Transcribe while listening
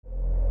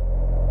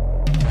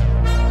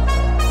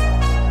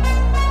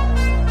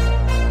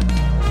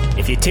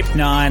you tipped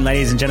 9,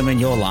 ladies and gentlemen,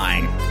 you're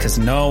lying, because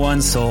no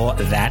one saw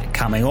that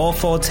coming. All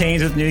 4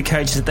 teams with new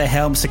coaches at the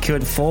helm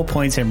secured 4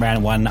 points in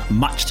round 1,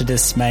 much to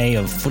dismay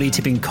of footy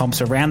tipping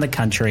comps around the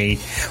country,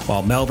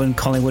 while Melbourne,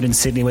 Collingwood and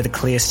Sydney were the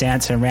clear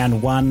stance in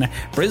round 1.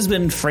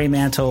 Brisbane,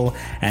 Fremantle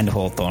and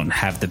Hawthorn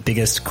have the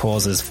biggest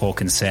causes for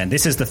concern.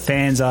 This is the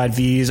Fans' Eyed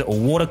Views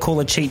water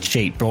cooler cheat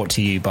sheet, brought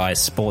to you by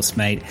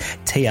Sportsmate,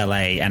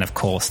 TLA and of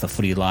course the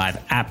Footy Live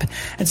app.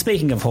 And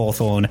speaking of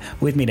Hawthorn,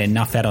 with me to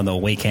nuff that on the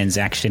weekend's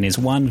action is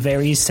one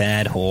very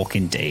sad hawk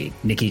indeed,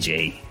 Nicky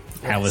G.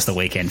 How was the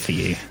weekend for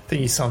you? I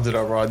think you summed it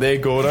up right there,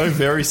 Gordo.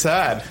 Very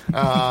sad.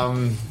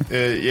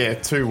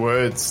 2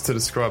 words to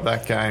describe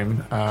that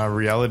game.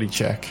 Reality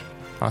check.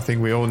 I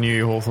think we all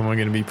knew Hawthorn were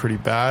going to be pretty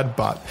bad,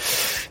 but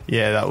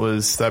yeah,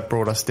 that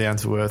brought us down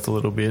to earth a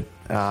little bit.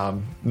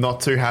 Not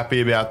too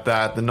happy about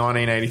that. The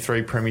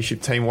 1983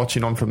 Premiership team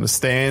watching on from the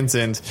stands,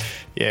 and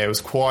yeah, it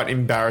was quite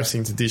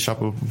embarrassing to dish up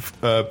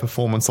a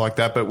performance like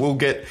that. But we'll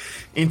get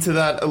into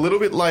that a little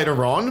bit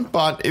later on.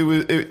 But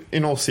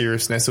in all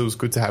seriousness, it was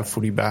good to have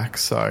footy back.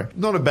 So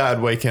not a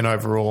bad weekend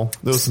overall.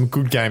 There were some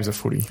good games of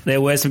footy.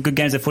 There were some good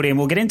games of footy, and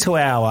we'll get into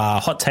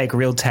our hot take,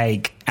 real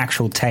take,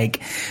 actual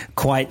take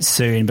quite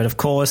soon. But of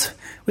course,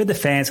 with the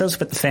fans, that was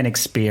about the fan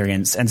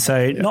experience. And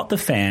so not the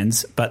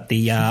fans, but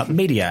the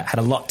media had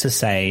a lot to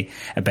say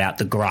about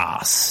the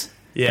grass.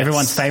 Yes.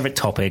 Everyone's favourite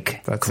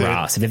topic, that's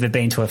grass. Have you ever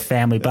been to a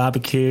family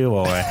barbecue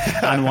or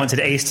unwanted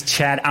Easter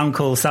chat?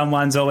 Uncle,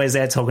 someone's always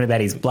there talking about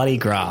his bloody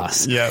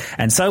grass. Yep.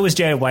 And so was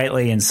Joe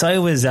Waitley, and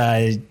so was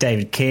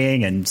David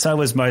King, and so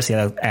was most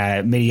of the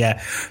other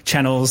media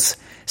channels.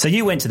 So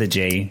you went to the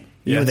G.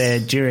 You were there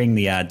during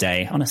the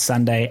day on a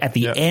Sunday at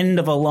the end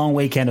of a long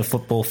weekend of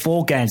football,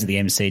 4 games at the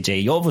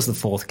MCG. Yours was the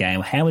 4th game.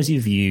 How was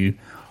your view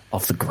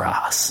of the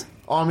grass?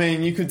 I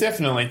mean, you could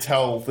definitely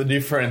tell the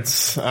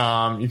difference.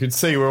 You could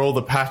see where all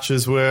the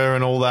patches were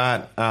and all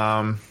that.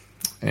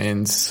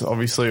 And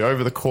obviously,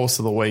 over the course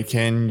of the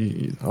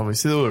weekend,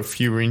 obviously there were a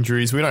few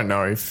injuries. We don't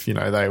know if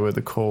they were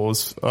the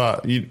cause.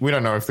 We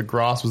don't know if the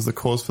grass was the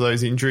cause for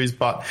those injuries.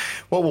 But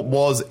what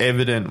was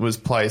evident was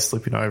players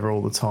slipping over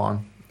all the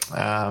time.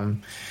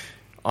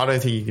 I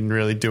don't think you can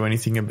really do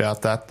anything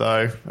about that,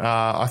 though.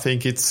 I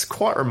think it's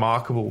quite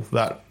remarkable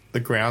that the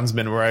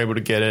groundsmen were able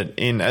to get it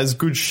in as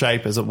good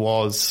shape as it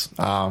was,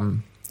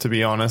 to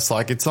be honest.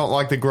 Like, it's not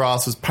like the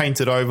grass was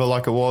painted over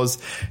like it was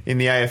in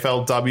the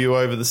AFLW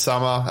over the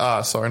summer.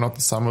 Not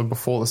the summer,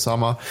 before the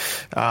summer.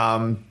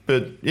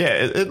 But, yeah,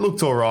 it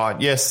looked all right.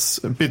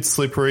 Yes, a bit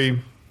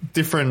slippery.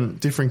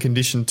 Different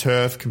conditioned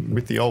turf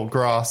with the old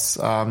grass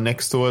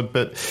next to it,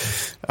 but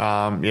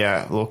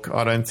look,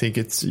 I don't think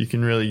you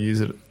can really use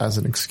it as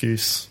an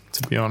excuse,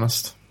 to be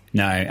honest.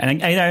 No,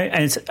 and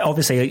it's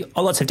obviously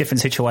lots of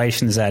different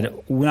situations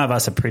that none of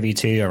us are privy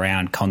to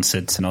around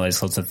concerts and all those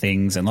sorts of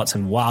things, and lots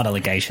of wild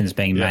allegations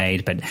being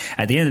made. But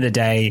at the end of the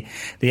day,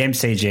 the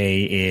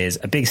MCG is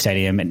a big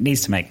stadium. It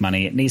needs to make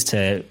money. It needs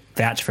to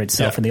vouch for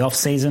itself in the off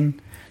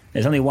season.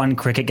 There's only one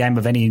cricket game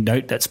of any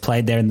note that's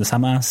played there in the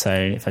summer, so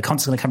if a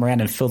concert's going to come around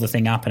and fill the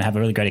thing up and have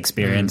a really great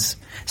experience,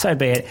 so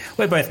be it.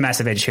 We're both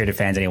massive Ed Sheeran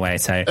fans anyway,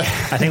 so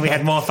I think we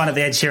had more fun at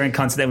the Ed Sheeran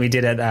concert than we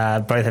did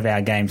at both of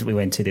our games that we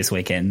went to this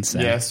weekend. So.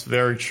 Yes,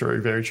 very true,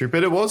 very true.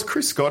 But it was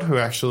Chris Scott who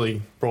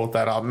actually brought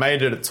that up,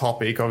 made it a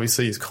topic,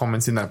 obviously his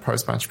comments in that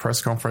post-match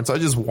press conference. I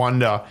just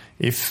wonder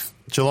if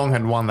Geelong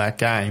had won that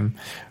game,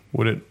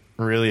 would it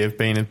really have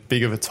been as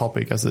big of a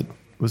topic as it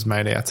was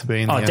made out to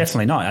be in the end.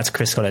 Definitely not. That's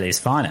Chris Scott at his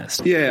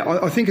finest. Yeah,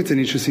 I think it's an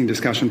interesting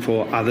discussion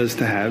for others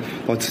to have.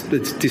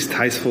 It's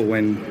distasteful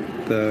when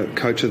the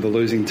coach of the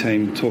losing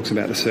team talks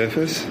about the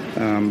surface,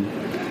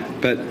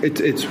 but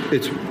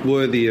it's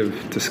worthy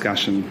of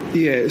discussion.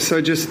 Yeah,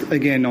 so just,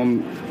 again,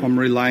 I'm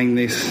relaying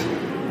this.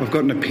 I've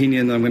got an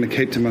opinion that I'm going to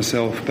keep to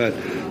myself, but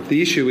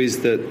the issue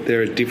is that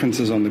there are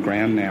differences on the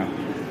ground now.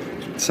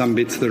 Some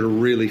bits that are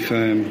really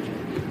firm,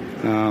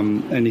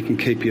 and you can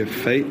keep your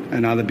feet,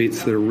 and other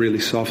bits that are really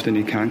soft and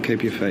you can't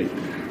keep your feet.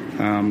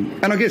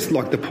 And I guess,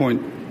 like, the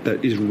point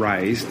that is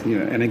raised,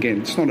 and again,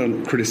 it's not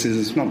a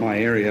criticism, it's not my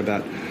area,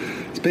 but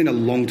it's been a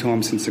long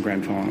time since the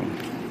grand final.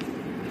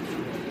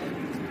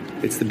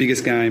 It's the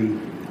biggest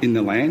game in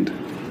the land,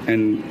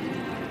 and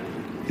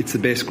it's the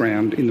best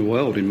ground in the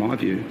world, in my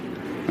view.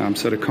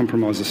 So to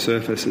compromise the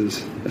surface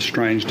is a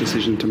strange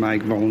decision to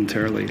make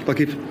voluntarily.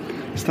 Like, if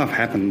stuff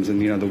happens and,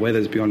 the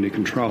weather's beyond your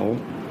control,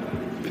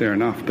 fair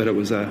enough, but it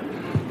was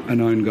an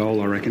own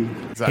goal, I reckon.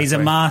 Exactly. He's a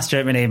master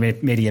at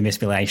media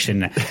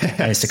manipulation,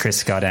 Mr. Chris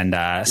Scott, and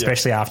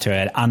especially after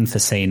an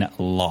unforeseen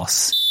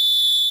loss.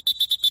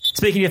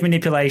 Speaking of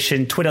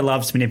manipulation, Twitter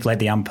loves to manipulate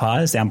the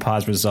umpires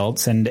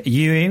results, and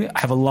you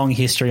have a long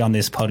history on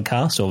this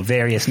podcast, or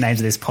various names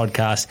of this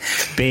podcast,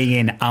 being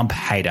an ump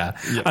hater.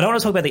 Yep. I don't want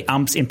to talk about the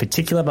umps in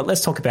particular, but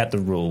let's talk about the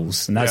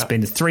rules. And that's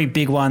been the 3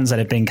 big ones that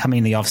have been coming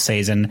in the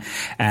off-season.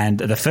 And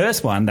the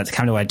first one that's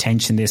come to our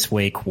attention this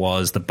week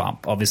was the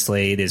bump.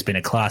 Obviously, there's been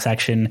a class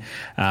action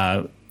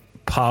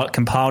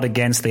compiled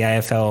against the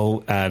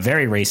AFL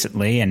very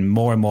recently, and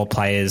more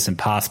players and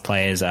past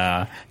players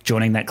are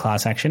joining that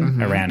class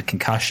action around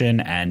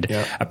concussion and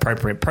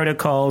appropriate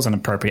protocols and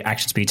appropriate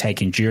actions to be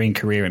taken during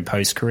career and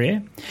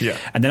post-career. Yeah.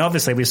 And then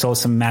obviously we saw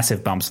some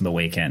massive bumps on the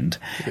weekend.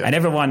 Yeah. And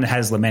everyone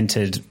has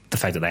lamented the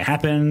fact that they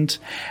happened.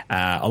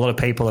 A lot of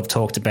people have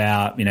talked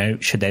about,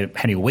 how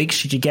many weeks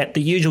should you get?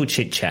 The usual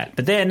chit-chat.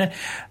 But then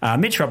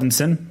Mitch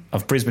Robinson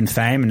of Brisbane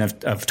fame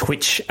and of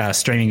Twitch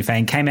streaming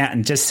fame came out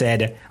and just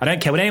said, I don't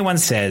care what anyone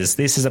says,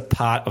 this is a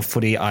part of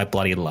footy I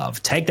bloody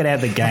love. Take that out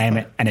of the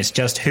game and it's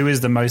just who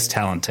is the most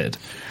talented.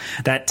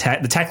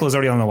 The tackle is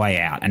already on the way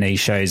out, and he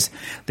shows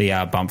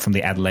the bump from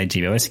the Adelaide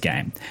GWS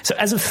game. So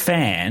as a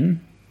fan,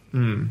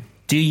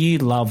 do you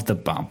love the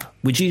bump?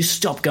 Would you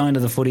stop going to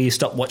the footy,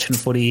 stop watching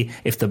footy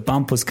if the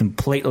bump was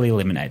completely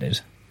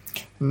eliminated?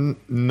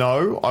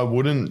 No, I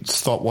wouldn't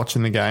stop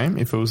watching the game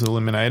if it was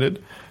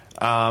eliminated.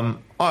 I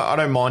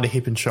don't mind a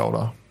hip and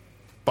shoulder,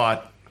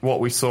 but what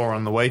we saw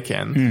on the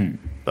weekend,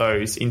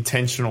 those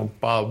intentional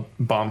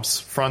bumps,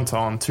 front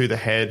on to the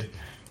head,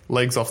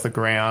 legs off the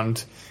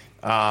ground,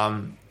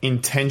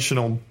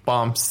 intentional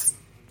bumps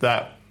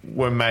that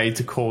were made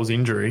to cause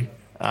injury,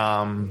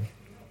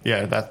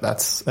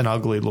 that's an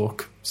ugly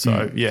look.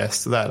 So,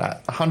 yes,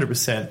 that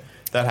 100%,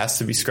 that has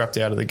to be scrapped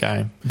out of the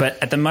game.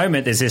 But at the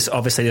moment, there's this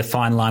obviously a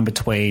fine line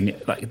between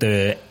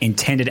the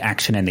intended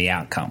action and the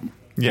outcome.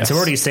 Yes. So we're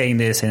already seeing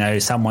this,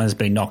 someone's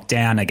been knocked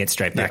down, they get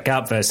straight back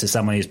up, versus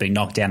someone who's been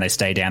knocked down, they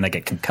stay down, they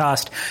get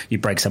concussed, you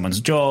break someone's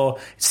jaw,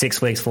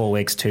 6 weeks, 4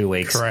 weeks, 2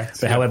 weeks. Correct.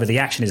 But however, the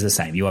action is the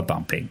same. You are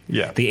bumping.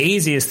 Yeah. The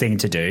easiest thing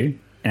to do,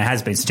 and it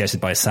has been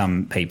suggested by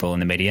some people in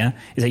the media,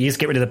 is that you just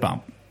get rid of the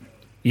bump.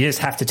 You just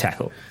have to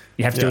tackle.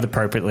 You have to do it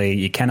appropriately.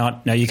 You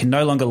can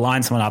no longer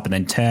line someone up and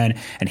then turn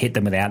and hit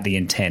them without the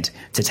intent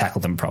to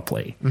tackle them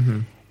properly.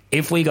 Mm-hmm.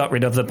 If we got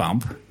rid of the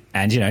bump,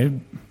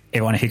 and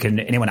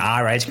anyone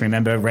our age can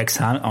remember Rex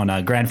Hunt on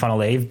a grand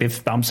final eve,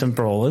 Biff Bumps and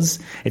Brawlers.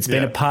 It's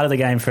been a part of the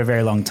game for a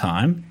very long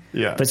time.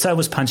 Yeah. But so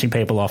was punching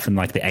people off in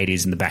like the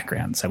 80s in the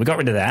background. So we got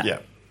rid of that. Yeah.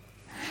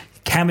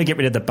 Can we get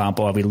rid of the bump,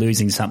 or are we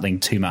losing something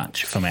too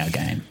much from our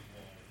game?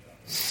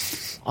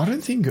 I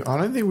don't think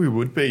we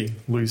would be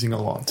losing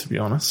a lot, to be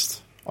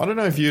honest. I don't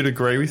know if you'd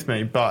agree with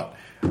me, but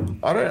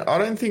I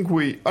don't think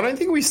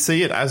we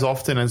see it as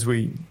often as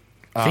we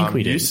think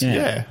we do.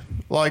 Yeah.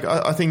 Like,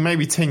 I think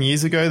maybe 10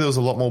 years ago there was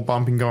a lot more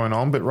bumping going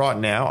on, but right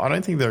now I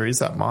don't think there is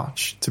that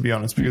much, to be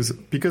honest,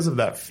 because of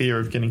that fear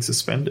of getting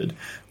suspended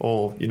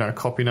or,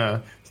 copping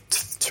a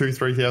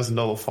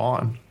 $2,000-$3,000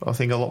 fine. I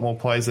think a lot more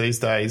players these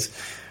days,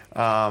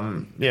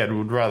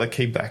 would rather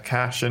keep that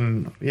cash.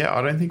 And,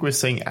 I don't think we're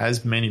seeing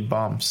as many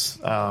bumps,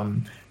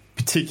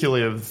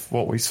 particularly of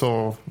what we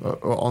saw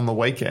on the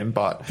weekend.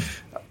 But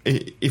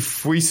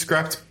if we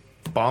scrapped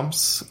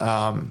bumps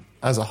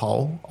as a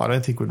whole, I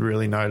don't think we'd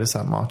really notice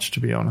that much, to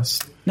be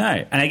honest. No,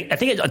 and I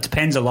think it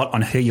depends a lot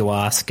on who you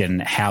ask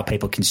and how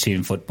people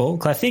consume football.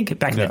 Because I think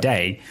back in the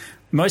day,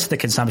 most of the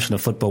consumption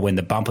of football, when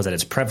the bump was at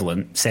its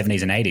prevalent,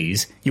 70s and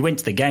 80s, you went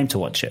to the game to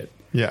watch it.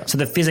 Yeah. So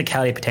the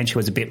physicality potential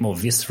was a bit more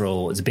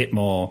visceral. It was a bit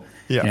more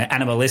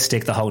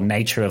animalistic, the whole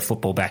nature of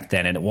football back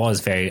then, and it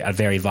was a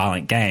very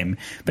violent game.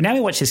 But now we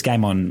watch this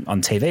game on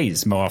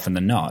TVs more often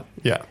than not.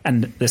 Yeah.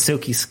 And the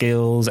silky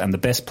skills and the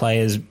best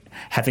players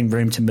having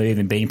room to move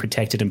and being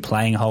protected and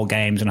playing whole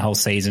games and whole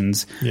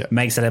seasons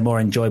makes it a more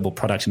enjoyable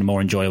product and a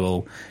more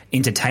enjoyable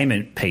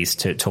entertainment piece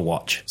to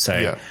watch.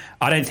 So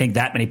I don't think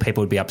that many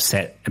people would be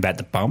upset about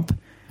the bump.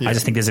 I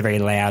just think there's a very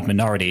loud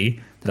minority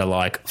that are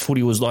like,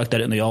 footy was like that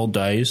in the old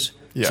days,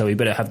 so we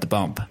better have the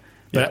bump.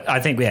 But I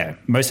think,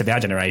 most of our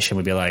generation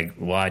would be like,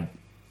 why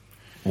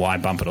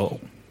bump at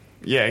all?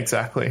 Yeah,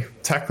 exactly.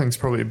 Tackling's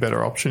probably a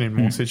better option in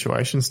more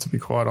situations, to be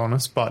quite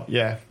honest. But,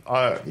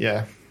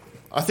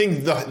 I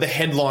think the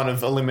headline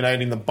of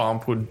eliminating the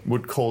bump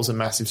would cause a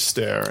massive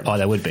stir.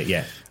 There would be,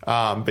 yeah.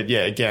 But,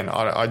 again,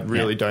 I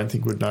really don't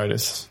think we'd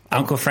notice.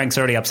 Uncle Frank's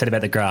already upset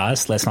about the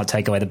grass. Let's not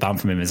take away the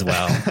bump from him as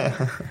well.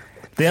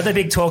 The other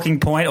big talking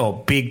point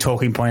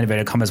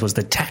about commas was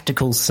the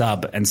tactical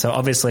sub. And so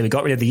obviously we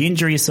got rid of the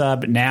injury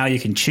sub. Now you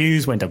can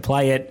choose when to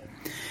play it.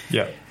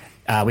 Yeah.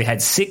 We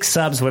had 6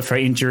 subs were for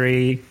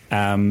injury,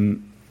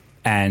 and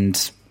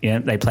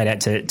they played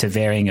out to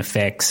varying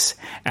effects.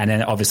 And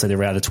then obviously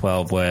the other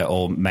 12 were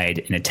all made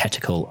in a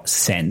tactical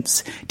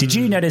sense. Did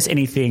you notice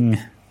anything,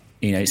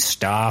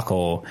 stark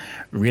or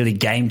really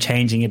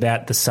game-changing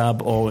about the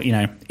sub? Or,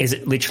 is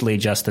it literally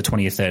just the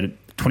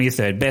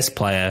 23rd best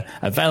player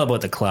available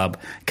at the club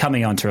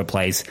coming on to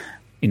replace,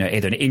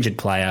 either an injured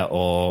player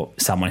or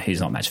someone who's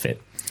not match fit?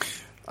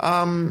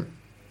 I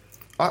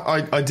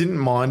didn't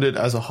mind it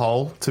as a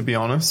whole, to be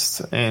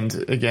honest. And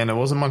again, it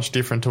wasn't much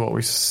different to what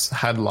we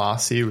had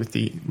last year with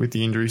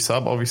the injury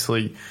sub.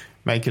 Obviously,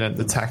 making it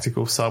the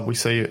tactical sub, we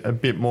see a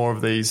bit more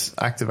of these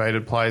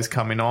activated players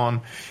coming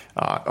on.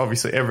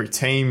 Obviously, every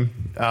team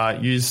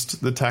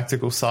used the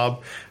tactical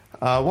sub.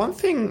 One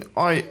thing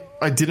I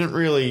didn't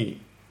really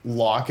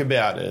like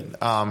about it,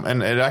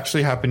 and it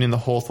actually happened in the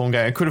Hawthorn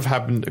game. It could have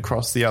happened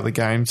across the other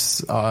games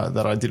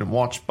that I didn't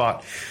watch,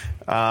 but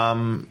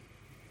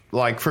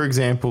like, for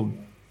example,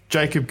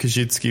 Jacob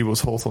Kajitsky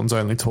was Hawthorn's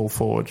only tall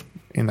forward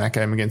in that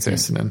game against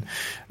Essendon.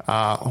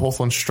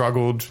 Hawthorn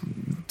struggled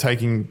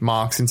taking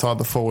marks inside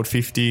the forward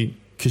 50.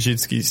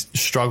 Kajitsky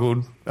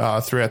struggled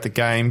throughout the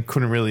game,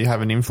 couldn't really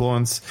have an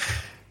influence.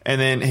 And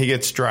then he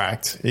gets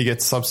dragged. He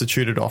gets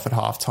substituted off at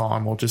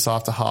halftime or just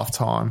after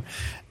halftime.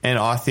 And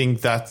I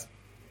think that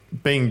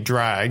being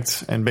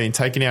dragged and being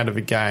taken out of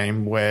a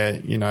game where,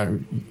 you know,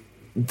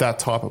 that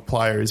type of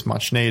player is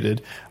much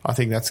needed, I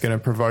think that's going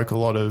to provoke a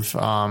lot of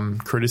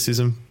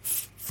criticism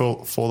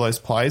for those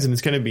players. And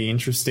it's going to be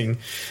interesting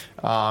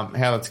how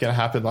that's going to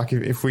happen. Like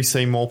if we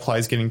see more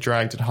players getting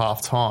dragged at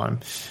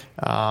halftime,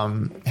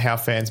 how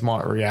fans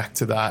might react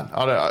to that.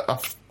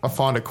 I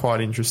find it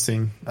quite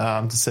interesting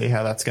to see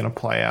how that's going to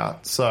play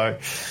out. So,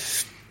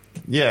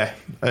 yeah,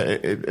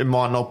 it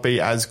might not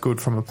be as good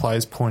from a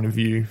player's point of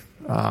view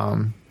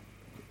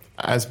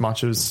as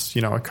much as,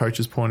 you know, a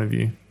coach's point of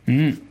view.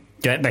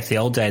 Go back to the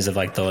old days of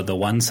like the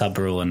one sub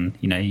rule, and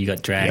you know you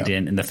got dragged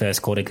in the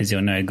first quarter because you're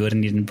no good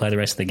and you didn't play the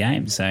rest of the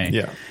game. So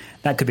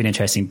that could be an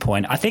interesting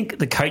point. I think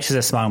the coaches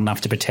are smart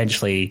enough to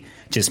potentially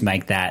just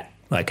make that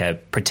like a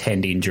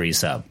pretend injury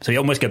sub. So you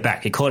almost go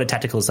back. You call it a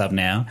tactical sub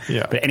now,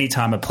 but any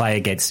time a player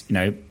gets, you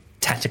know,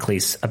 tactically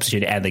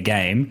substituted out of the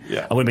game,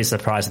 I wouldn't be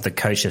surprised if the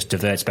coach just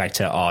diverts back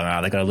to, oh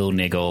no, they got a little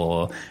niggle,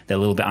 or they're a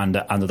little bit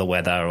under the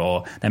weather,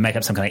 or they make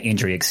up some kind of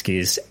injury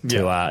excuse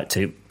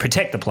to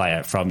protect the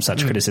player from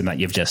such criticism that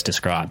you've just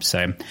described. So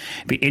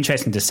it'd be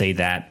interesting to see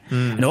that.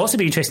 And it'll also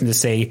be interesting to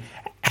see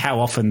how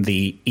often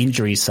the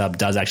injury sub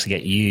does actually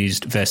get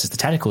used versus the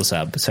tactical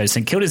sub. So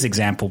St Kilda's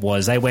example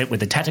was they went with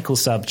the tactical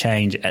sub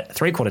change at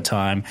three-quarter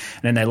time,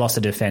 and then they lost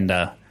a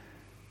defender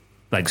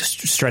like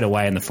straight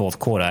away in the fourth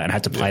quarter and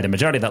had to play the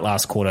majority of that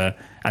last quarter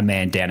a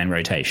man down in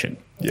rotation.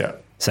 Yeah.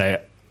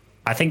 So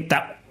I think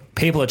that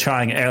people are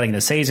trying early in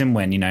the season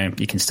when, you know,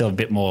 you can still have a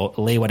bit more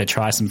leeway to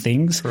try some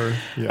things. True.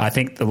 Yeah. I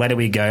think the later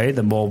we go,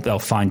 the more they'll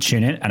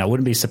fine-tune it, and I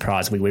wouldn't be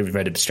surprised if we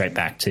reverted straight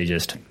back to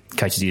just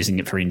coaches using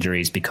it for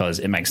injuries because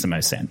it makes the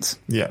most sense.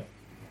 Yeah.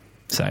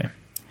 So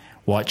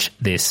watch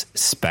this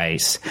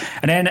space.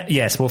 And then,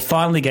 yes, we'll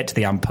finally get to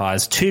the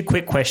umpires. 2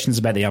 quick questions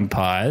about the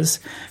umpires.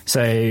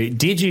 So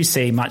did you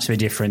see much of a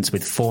difference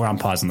with 4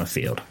 umpires on the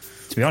field?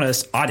 To be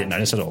honest, I didn't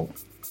notice at all.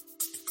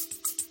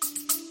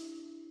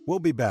 We'll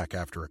be back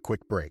after a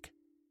quick break.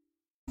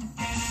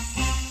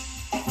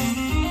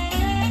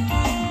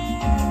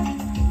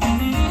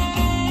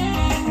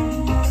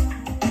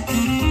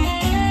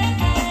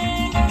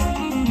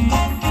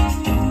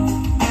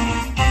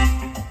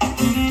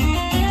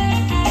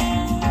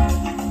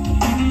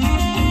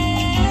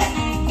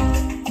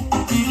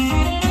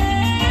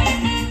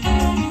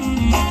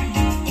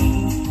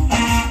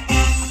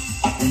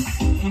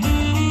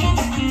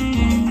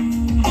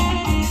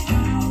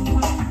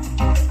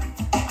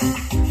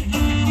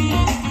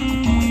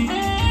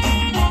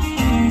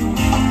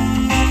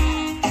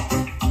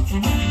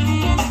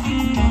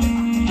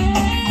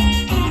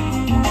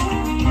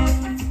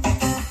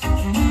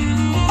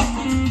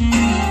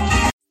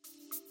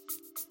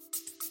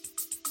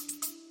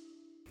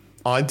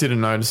 I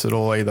didn't notice it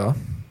all either,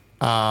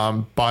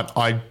 but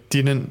I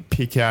didn't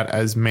pick out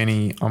as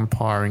many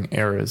umpiring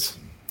errors.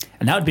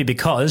 And that would be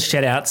because,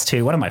 shout-outs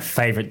to one of my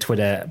favourite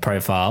Twitter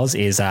profiles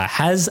is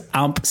Has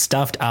Ump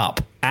Stuffed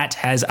Up, at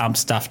Has Ump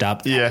Stuffed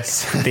Up.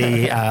 Yes.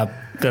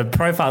 The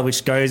profile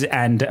which goes,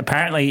 and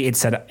apparently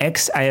it's an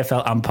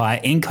ex-AFL umpire,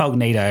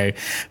 incognito,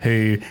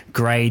 who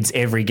grades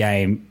every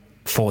game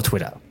for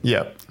Twitter.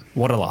 Yep.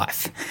 What a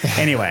life.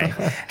 Anyway,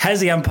 Has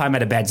the umpire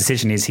made a bad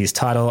decision is his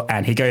title,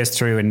 and he goes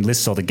through and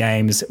lists all the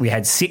games. We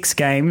had 6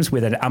 games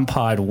with an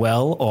umpired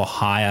well or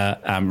higher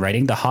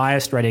rating. The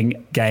highest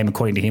rating game,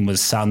 according to him,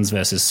 was Suns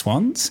versus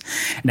Swans.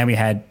 And then we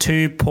had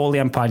 2 poorly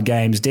umpired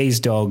games, D's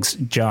Dogs,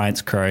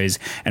 Giants, Crows,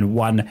 and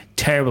 1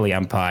 terribly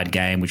umpired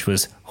game, which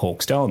was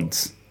Hawks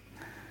Dons.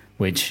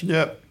 Which...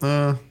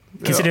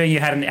 Considering you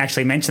hadn't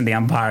actually mentioned the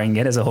umpiring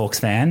yet as a Hawks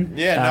fan,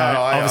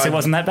 obviously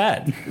wasn't that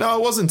bad. No,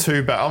 it wasn't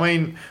too bad. I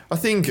mean, I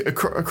think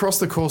across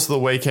the course of the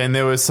weekend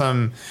there was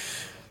some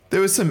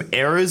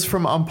errors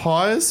from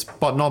umpires,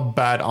 but not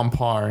bad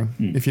umpiring,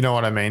 if you know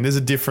what I mean. There's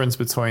a difference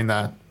between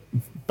that.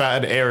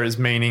 Bad errors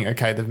meaning,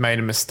 okay, they've made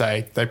a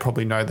mistake. They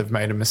probably know they've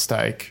made a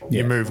mistake.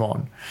 You move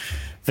on.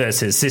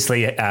 Versus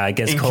Sicily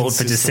gets called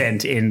for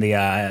dissent in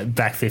the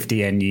back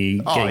 50 and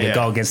you get your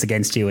goal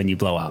against you and you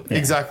blow up. Yeah.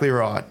 Exactly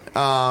right.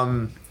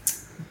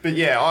 But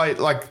yeah,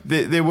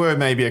 there were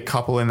maybe a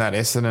couple in that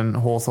Essendon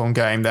Hawthorn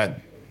game that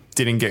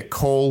didn't get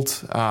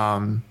called.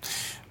 I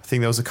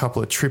think there was a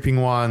couple of tripping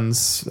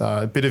ones,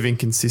 a bit of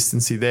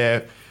inconsistency there.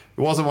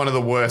 It wasn't one of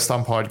the worst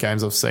umpired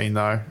games I've seen,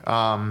 though.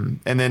 And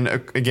then,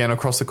 again,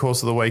 across the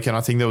course of the weekend,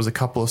 I think there was a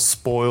couple of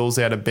spoils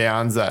out of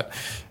bounds that,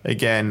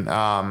 again,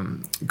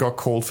 got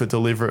called for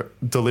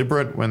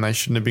deliberate when they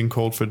shouldn't have been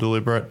called for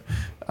deliberate.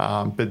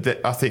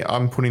 But I think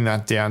I'm putting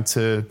that down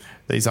to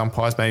these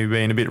umpires maybe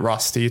being a bit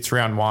rusty. It's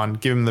round 1.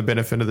 Give them the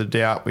benefit of the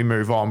doubt. We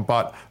move on.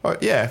 But,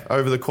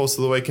 over the course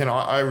of the weekend,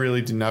 I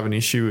really didn't have an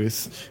issue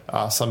with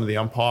some of the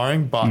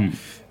umpiring. But,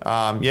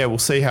 we'll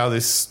see how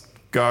this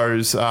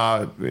goes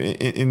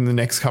in the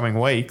next coming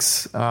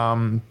weeks.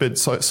 But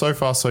so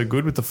far so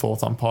good with the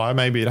fourth umpire.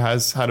 Maybe it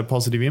has had a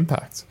positive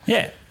impact.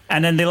 Yeah.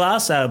 And then the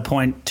last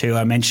point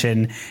to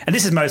mention, and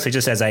this is mostly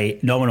just as a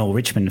nominal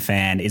Richmond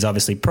fan, is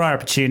obviously prior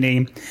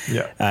opportunity.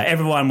 Yeah.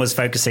 Everyone was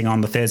focusing on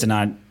the Thursday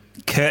night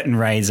curtain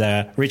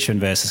raiser, Richmond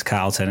versus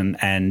Carlton,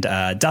 and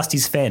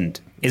Dusty's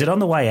fend. Is it on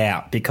the way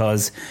out?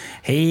 Because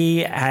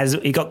he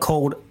got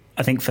called,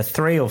 I think, for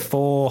 3 or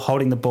 4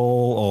 holding the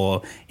ball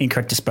or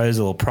incorrect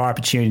disposal or prior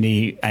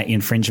opportunity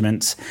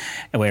infringements,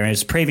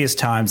 whereas previous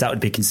times that would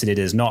be considered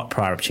as not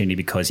prior opportunity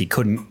because he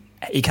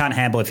can't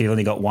handle if you've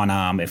only got one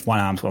arm, if one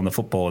arm's on the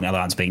football and the other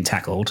arm's being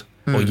tackled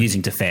or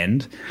using to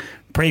fend.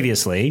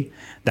 Previously,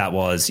 that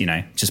was,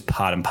 just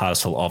part and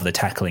parcel of the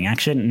tackling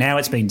action. Now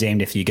it's been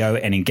deemed if you go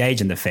and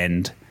engage in the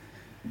fend,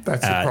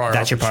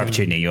 that's your prior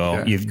opportunity.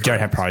 You don't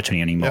have prior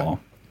opportunity anymore.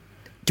 Yeah.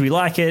 Do we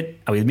like it?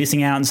 Are we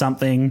missing out on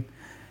something?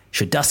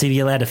 Should Dusty be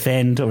allowed to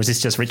fend, or is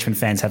this just Richmond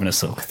fans having a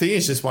sook? I think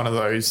it's just one of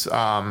those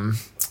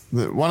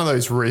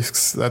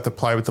risks that the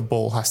player with the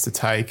ball has to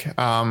take.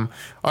 I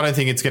don't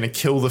think it's going to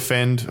kill the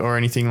fend or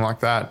anything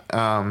like that.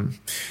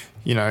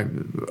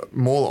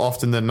 More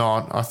often than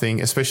not, I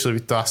think, especially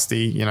with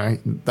Dusty,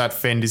 that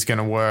fend is going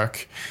to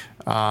work.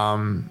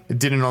 It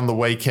didn't on the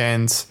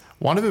weekend.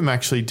 One of them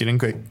actually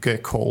didn't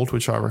get called,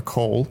 which I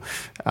recall.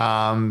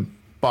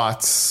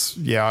 But,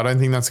 yeah, I don't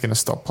think that's going to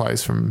stop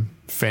players from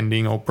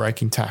fending or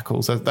breaking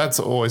tackles. That's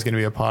always going to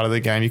be a part of the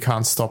game. You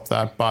can't stop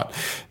that. But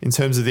in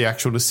terms of the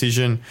actual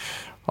decision,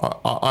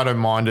 I don't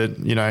mind it.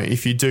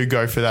 If you do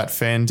go for that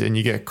fend and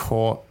you get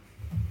caught,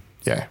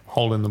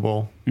 holding the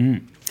ball.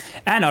 Mm.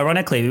 And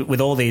ironically,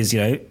 with all these,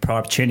 prior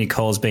opportunity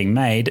calls being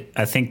made,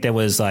 I think there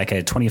was like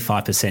a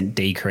 25%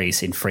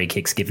 decrease in free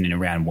kicks given in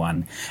round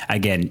 1.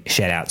 Again,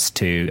 shout outs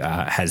to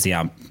Has the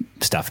Ump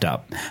stuffed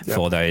up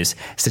for those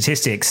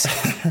statistics.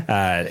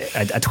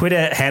 A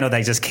Twitter handle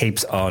that just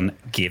keeps on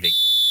giving.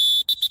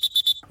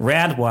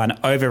 Round 1,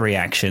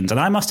 overreactions. And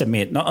I must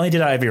admit, not only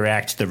did I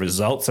overreact to the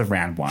results of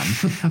round 1,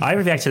 I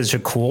overreacted to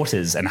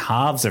quarters and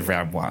halves of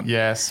round 1.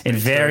 Yes. In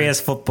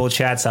various football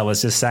chats, I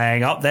was just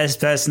saying, this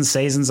person's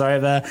season's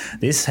over,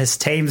 this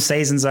team's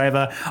season's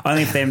over,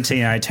 only for them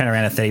to, turn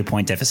around a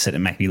 30-point deficit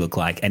and make me look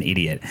like an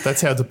idiot. That's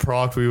how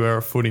deprived we were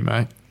of footy,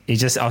 mate. I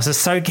was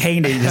just so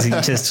keen to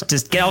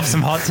just get off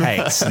some hot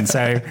takes. And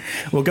so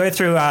we'll go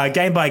through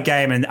game by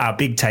game and our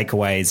big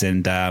takeaways.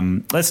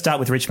 And let's start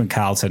with Richmond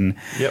Carlton.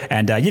 Yep.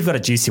 And you've got a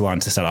juicy one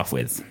to start off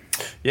with.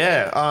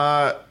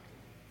 Yeah.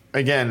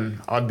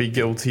 Again, I'd be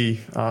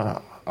guilty.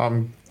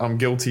 I'm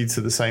guilty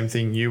to the same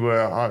thing you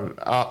were.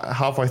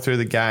 Halfway through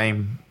the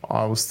game,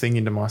 I was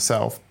thinking to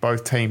myself,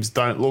 both teams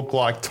don't look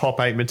like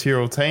top 8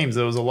 material teams.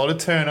 There was a lot of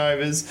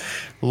turnovers,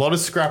 a lot of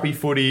scrappy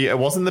footy. It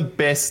wasn't the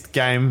best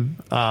game,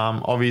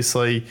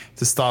 obviously,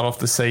 to start off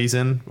the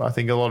season. I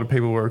think a lot of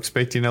people were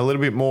expecting a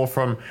little bit more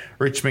from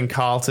Richmond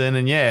Carlton.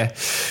 And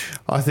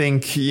I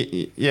think,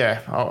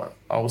 I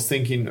was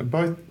thinking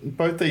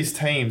both these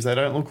teams, they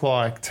don't look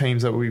like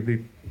teams that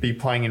we'd be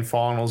playing in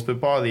finals. But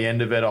by the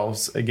end of it,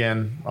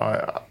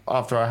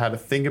 after I had to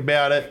think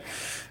about it,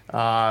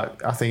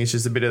 I think it's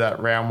just a bit of that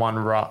round 1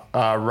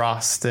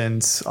 rust,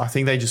 and I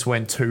think they just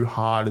went too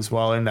hard as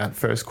well in that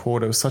first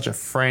quarter. It was such a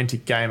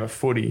frantic game of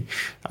footy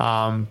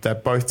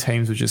that both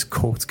teams were just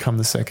cooked come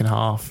the second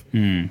half.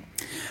 Mm.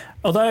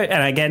 Although,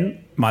 and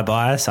again, my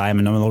bias, I am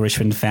a nominal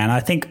Richmond fan. I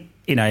think,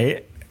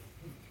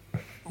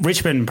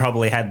 Richmond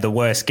probably had the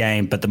worst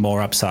game, but the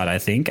more upside, I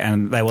think,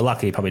 and they were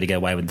lucky probably to get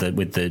away with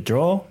the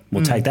draw.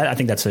 We'll take that. I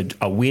think that's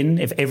a win.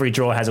 If every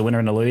draw has a winner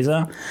and a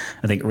loser,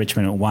 I think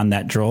Richmond won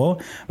that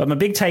draw. But my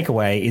big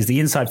takeaway is the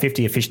inside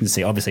 50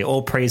 efficiency. Obviously,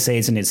 all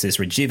preseason, it's this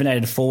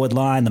rejuvenated forward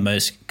line,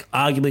 arguably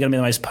going to be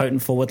the most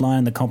potent forward line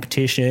in the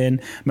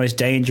competition, most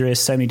dangerous,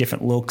 so many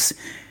different looks.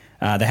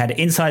 They had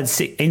inside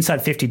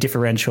 50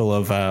 differential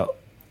of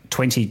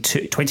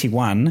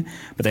 21,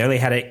 but they only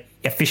had a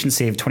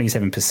efficiency of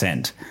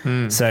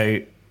 27%. So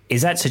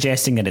is that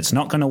suggesting that it's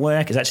not going to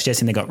work? Is that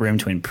suggesting they got room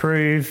to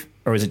improve?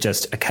 Or is it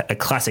just a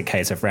classic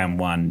case of round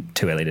 1,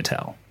 too early to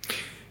tell?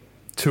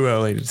 Too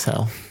early to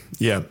tell.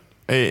 Yeah.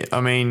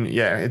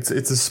 It's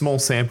a small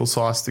sample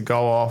size to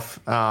go off.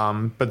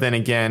 But then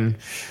again,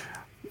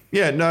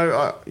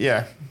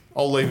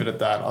 I'll leave it at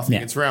that. I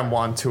think it's round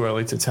 1, too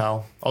early to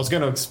tell. I was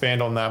going to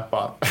expand on that,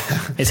 but...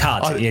 It's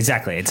hard to.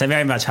 Exactly. It's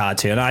very much hard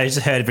to. And I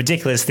just heard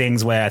ridiculous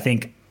things where I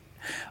think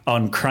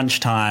on crunch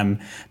time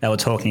they were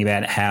talking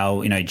about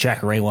how,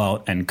 Jack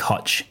Rewalt and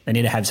Koch, they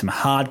need to have some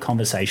hard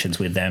conversations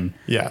with them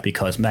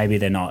because maybe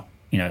they're not,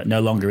 no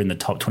longer in the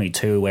top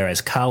 22, whereas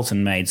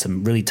Carlton made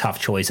some really tough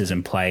choices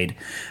and played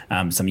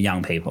some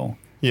young people.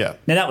 Yeah.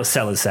 Now, that was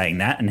Sellers saying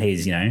that, and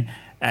he's,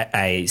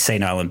 A,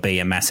 senile, and B,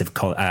 a massive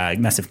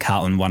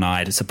Carlton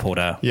one-eyed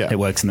supporter that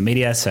works in the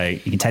media, so you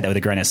can take that with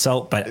a grain of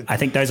salt. But I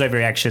think those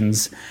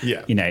overreactions,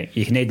 you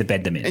need to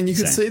bed them in. And you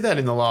can see that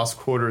in the last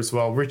quarter as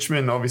well.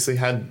 Richmond obviously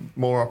had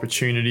more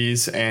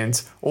opportunities,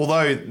 and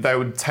although they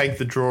would take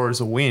the draw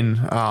as a win,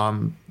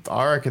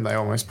 I reckon they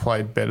almost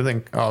played better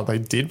than. Oh, they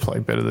did play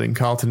better than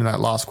Carlton in that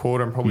last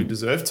quarter and probably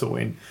deserved to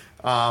win.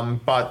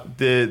 But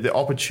the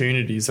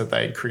opportunities that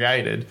they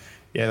created,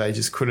 they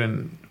just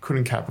couldn't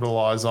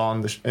capitalise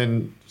on.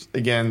 And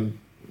again,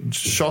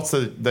 shots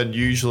that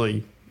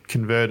usually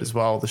convert as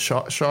well. The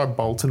Shy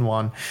Bolton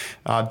one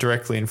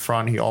directly in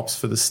front, he opts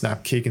for the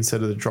snap kick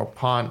instead of the drop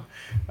punt.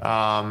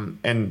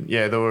 And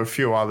there were a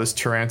few others.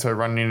 Taranto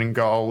running in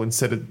goal,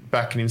 instead of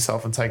backing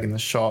himself and taking the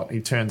shot, he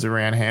turns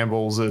around,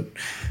 handballs it.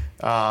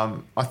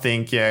 I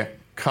think,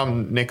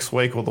 come next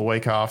week or the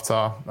week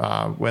after,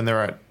 when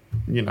they're at,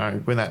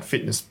 when that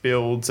fitness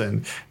builds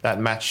and that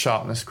match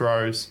sharpness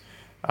grows,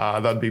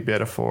 that'd be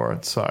better for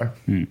it. So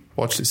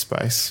watch this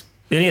space.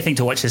 The only thing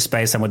to watch this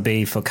space then would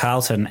be for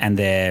Carlton and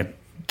their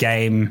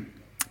game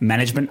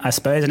management, I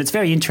suppose. And it's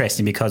very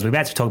interesting because we're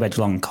about to talk about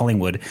Geelong and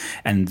Collingwood,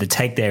 and the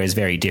take there is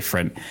very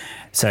different.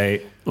 So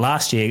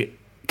last year,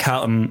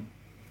 Carlton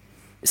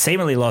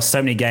seemingly lost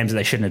so many games that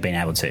they shouldn't have been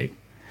able to,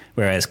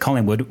 whereas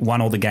Collingwood won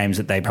all the games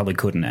that they probably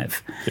couldn't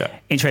have. Yeah.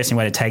 Interesting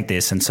way to take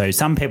this. And so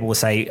some people will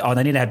say,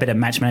 they need to have better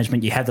match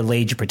management. You have the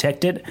lead, you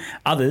protect it.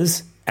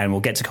 Others, and we'll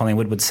get to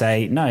Collingwood, would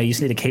say, no, you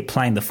just need to keep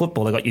playing the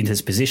football that got you into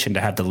this position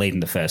to have the lead in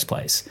the first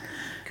place.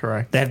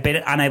 Correct. They've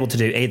been unable to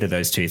do either of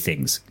those two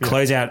things. Yeah.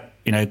 Close out,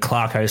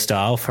 Clarko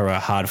style for a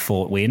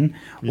hard-fought win,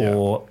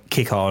 or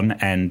kick on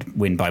and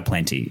win by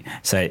plenty.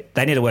 So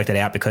they need to work that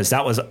out, because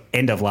that was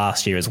end of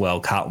last year as well.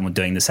 Carlton were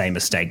doing the same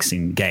mistakes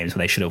in games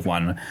where they should have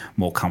won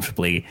more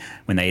comfortably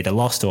when they either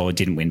lost or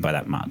didn't win by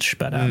that much.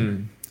 But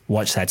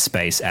watch that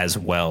space as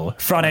well.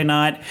 Friday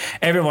night,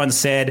 everyone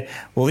said,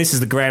 well, this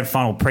is the grand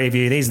final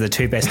preview. These are the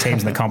two best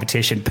teams in the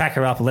competition. Pack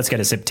her up and let's go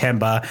to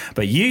September.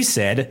 But you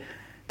said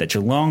that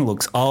Geelong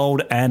looks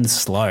old and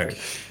slow.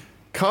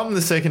 Come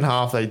the second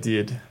half, they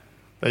did.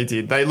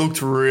 They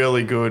looked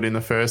really good in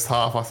the first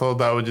half. I thought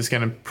they were just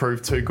going to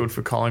prove too good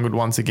for Collingwood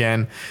once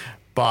again.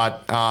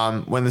 But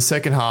when the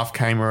second half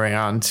came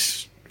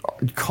around,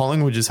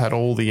 Collingwood just had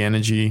all the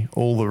energy,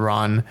 all the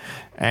run.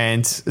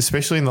 And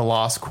especially in the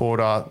last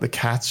quarter, the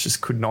Cats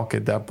just could not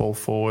get that ball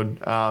forward.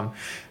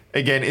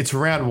 Again, it's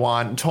round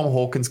one. Tom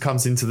Hawkins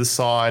comes into the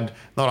side,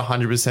 not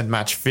 100%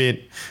 match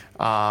fit.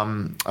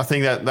 I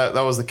think that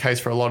was the case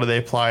for a lot of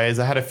their players.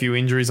 They had a few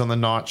injuries on the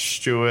night.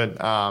 Stewart,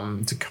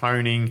 to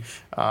Koning,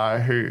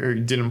 who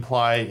didn't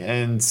play.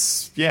 And,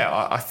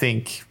 I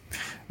think,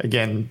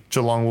 again,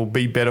 Geelong will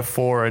be better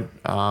for it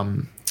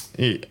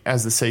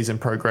as the season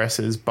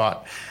progresses.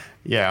 But,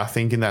 I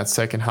think in that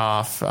second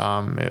half,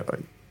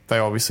 they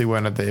obviously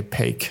weren't at their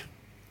peak.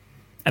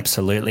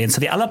 Absolutely. And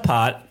so the other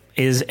part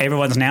is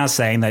everyone's now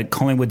saying that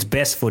Collingwood's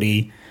best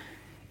footy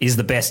is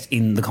the best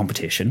in the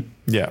competition.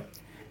 Yeah.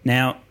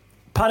 Now,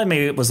 part of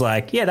me was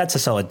like, that's a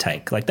solid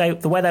take. Like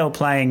the way they were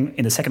playing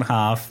in the second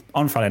half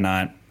on Friday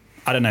night,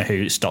 I don't know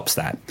who stops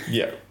that.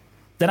 Yeah.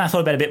 Then I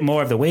thought about it a bit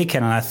more of the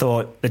weekend, and I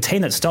thought the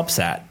team that stops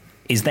that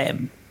is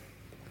them.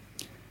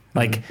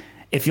 Like,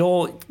 if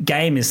your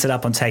game is set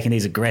up on taking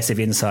these aggressive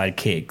inside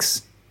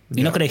kicks,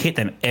 you're not going to hit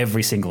them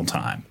every single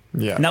time.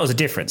 Yeah. And that was a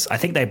difference. I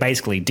think they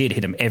basically did hit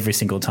them every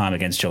single time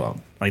against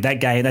Geelong. Like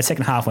that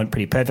second half went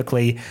pretty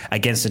perfectly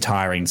against a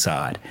tiring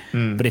side.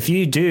 But if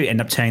you do end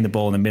up turning the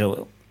ball in the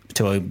middle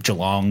to a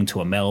Geelong,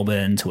 to a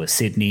Melbourne, to a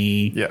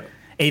Sydney,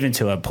 even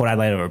to a Port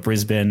Adelaide or a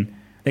Brisbane,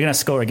 they're going to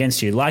score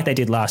against you like they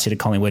did last year to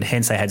Collingwood.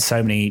 Hence, they had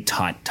so many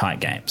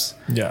tight games.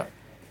 Yeah.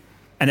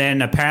 And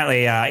then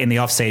apparently in the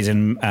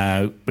off-season,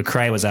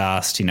 McRae was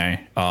asked,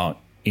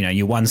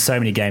 you won so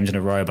many games in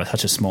a row by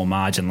such a small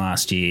margin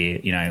last year.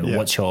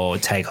 What's your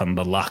take on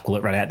the luck? Will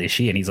it run out this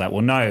year? And he's like,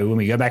 well, no, when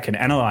we go back and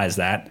analyse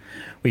that,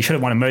 we should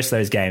have won most of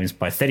those games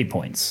by 30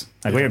 points.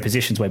 Like we're in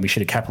positions where we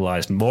should have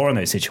capitalised more on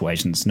those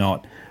situations,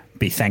 not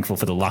be thankful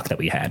for the luck that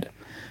we had.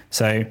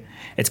 So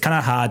it's kind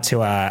of hard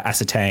to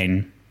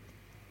ascertain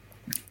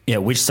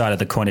which side of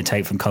the coin to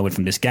take from Collingwood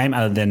from this game,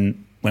 other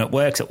than when it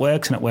works,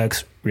 and it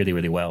works really,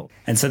 really well.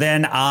 And so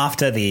then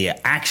after the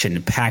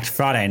action-packed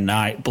Friday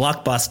night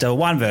blockbuster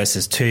 1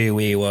 versus 2,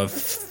 we were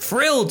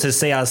thrilled to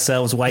see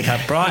ourselves wake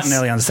up bright and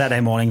early on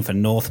Saturday morning for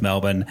North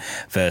Melbourne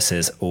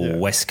versus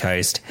West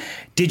Coast.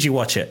 Did you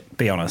watch it?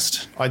 Be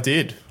honest. I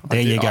did.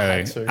 There you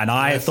go. And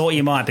I thought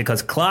you might,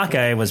 because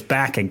Clarko was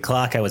back, and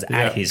Clarko was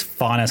at his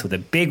finest with a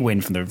big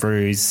win from the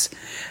Roos.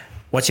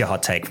 What's your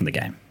hot take from the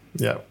game?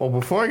 Yeah, well,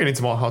 before I get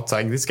into my hot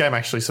take, this game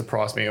actually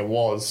surprised me.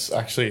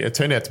 It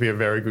turned out to be a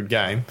very good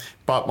game.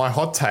 But my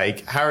hot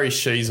take, Harry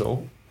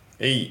Sheezel,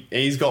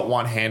 he's got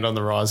one hand on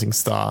the rising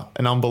star.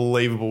 An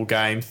unbelievable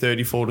game,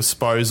 34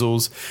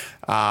 disposals.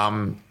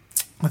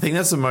 I think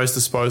that's the most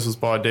disposals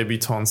by a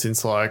debutant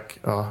since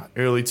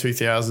early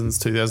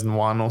 2000s,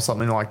 2001 or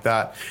something like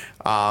that.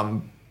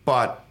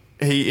 But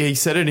he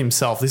said it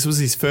himself. This was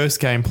his first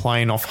game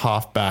playing off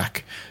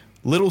half-back.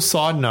 Little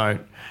side note,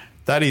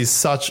 that is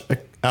such a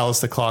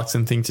Alistair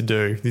Clarkson thing to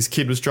do. This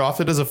kid was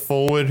drafted as a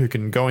forward who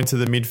can go into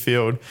the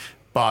midfield,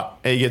 but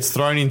he gets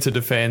thrown into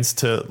defence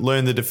to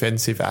learn the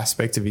defensive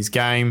aspect of his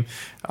game,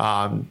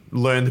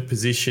 learn the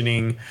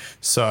positioning.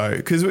 So,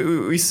 because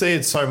we see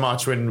it so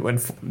much when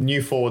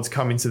new forwards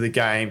come into the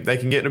game, they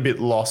can get a bit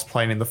lost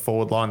playing in the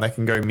forward line. They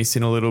can go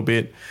missing a little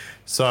bit.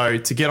 So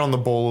to get on the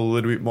ball a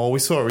little bit more, we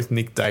saw it with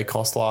Nick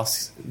Dacos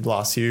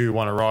last year, who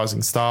won a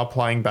Rising Star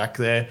playing back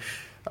there.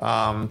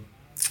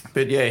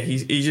 But yeah,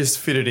 he just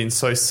fitted in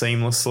so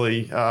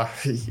seamlessly.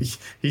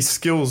 His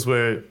skills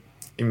were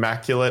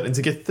immaculate, and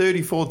to get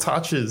 34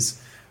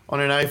 touches on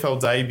an AFL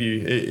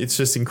debut, it's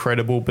just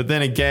incredible. But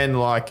then again,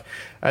 like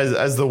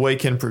as the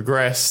weekend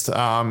progressed,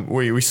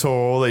 we saw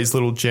all these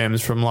little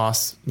gems from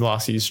last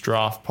year's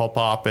draft pop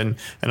up, and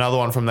another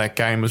one from that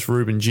game was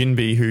Ruben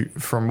Jinby, who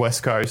from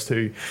West Coast,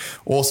 who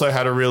also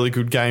had a really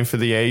good game for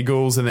the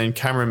Eagles, and then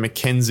Cameron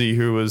McKenzie,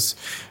 who was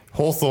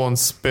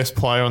Hawthorn's best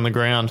player on the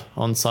ground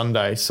on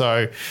Sunday.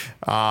 So,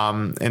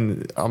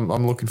 and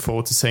I'm looking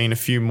forward to seeing a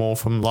few more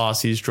from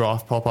last year's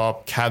draft pop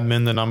up.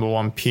 Cadman, the number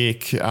 1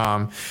 pick.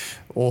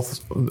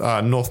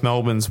 North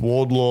Melbourne's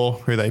Wardlaw,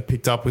 who they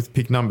picked up with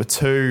pick number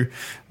 2.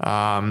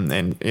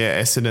 And yeah,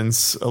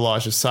 Essendon's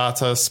Elijah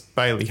Sartas,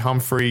 Bailey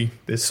Humphrey.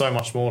 There's so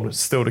much more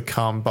still to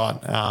come.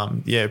 But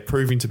yeah,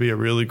 proving to be a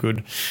really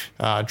good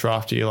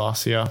draft year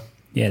last year.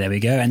 Yeah, there we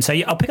go. And so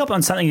I'll pick up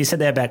on something you said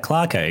there about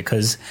Clarko,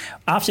 because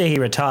after he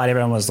retired,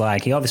 everyone was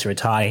like, he obviously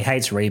retired, he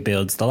hates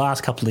rebuilds. The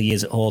last couple of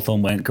years at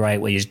Hawthorn weren't great,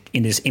 where you're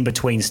in this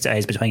in-between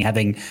stage between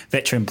having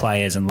veteran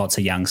players and lots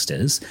of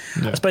youngsters.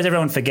 Yeah. I suppose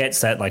everyone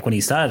forgets that, like, when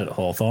he started at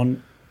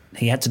Hawthorn,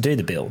 he had to do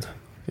the build.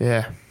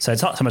 Yeah. So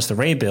it's not so much the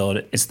rebuild,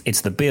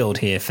 it's the build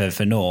here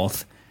for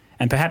North.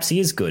 And perhaps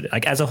he is good.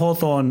 Like, as a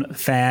Hawthorn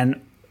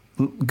fan,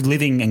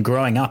 living and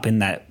growing up in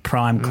that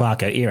prime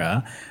Clarko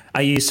era,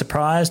 are you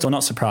surprised or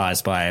not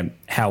surprised by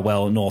how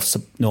well North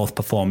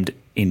performed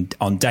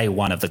on day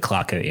one of the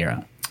Clarko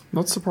era?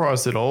 Not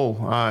surprised at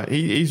all.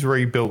 He's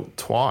rebuilt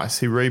twice.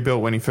 He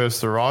rebuilt when he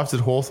first arrived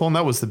at Hawthorn.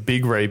 That was the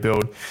big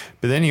rebuild.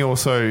 But then he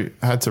also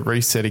had to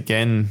reset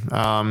again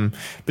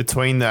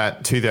between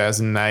that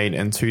 2008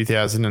 and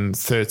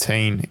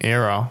 2013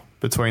 era,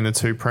 between the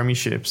two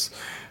premierships.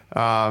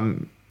 I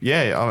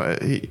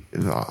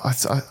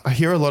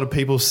hear a lot of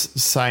people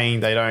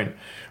saying they don't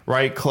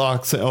rate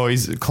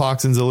Clarkson,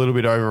 Clarkson's a little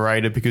bit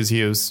overrated because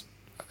he was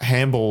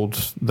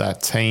handballed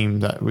that team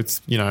that with,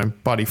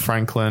 Buddy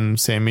Franklin,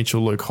 Sam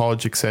Mitchell, Luke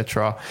Hodge,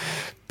 etc.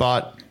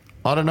 But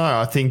I don't know.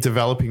 I think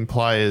developing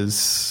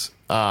players,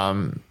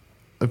 a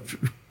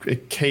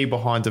key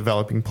behind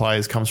developing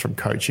players comes from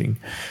coaching.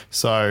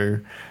 So,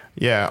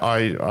 yeah,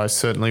 I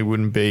certainly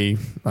wouldn't be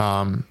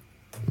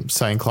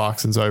saying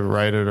Clarkson's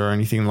overrated or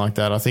anything like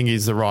that. I think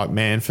he's the right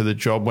man for the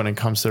job when it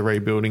comes to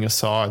rebuilding a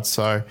side.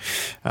 So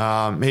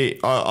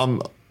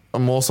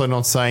I'm also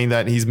not saying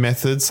that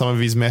some of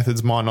his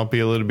methods might not be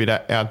a little bit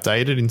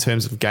outdated in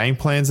terms of game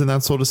plans and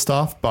that sort of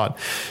stuff. But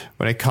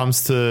when it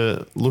comes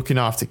to looking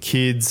after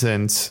kids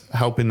and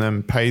helping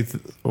them pave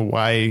the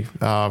way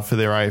for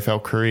their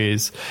AFL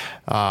careers,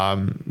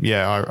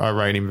 I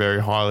rate him very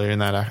highly in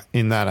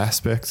that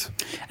aspect.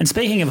 And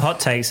speaking of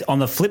hot takes, on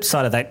the flip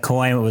side of that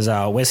coin, it was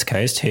West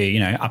Coast, who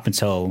up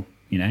until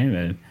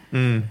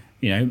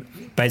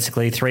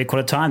basically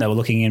three-quarter time, they were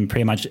looking in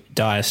pretty much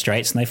dire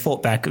straits, and they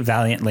fought back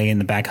valiantly in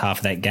the back half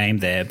of that game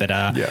there. But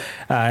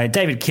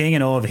David King,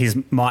 and all of his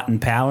might and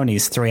power in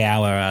his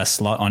 3-hour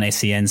slot on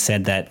SEN,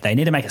 said that they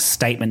need to make a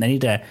statement. They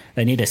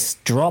need to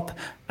drop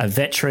a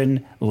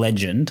veteran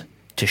legend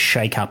to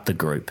shake up the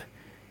group.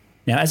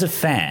 Now, as a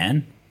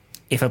fan,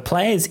 if a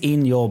player's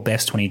in your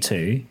best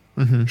 22,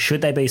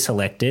 should they be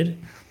selected,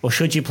 or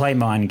should you play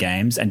mind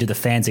games and do the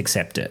fans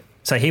accept it?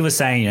 So he was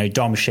saying,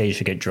 Dom Sheed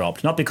should get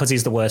dropped, not because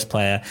he's the worst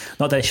player,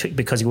 not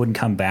because he wouldn't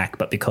come back,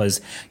 but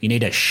because you need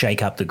to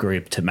shake up the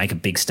group to make a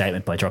big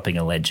statement by dropping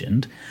a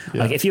legend.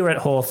 Yeah. Like, if you were at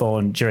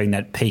Hawthorn during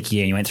that peak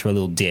year and you went through a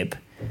little dip,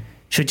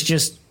 should you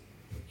just,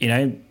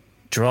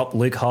 drop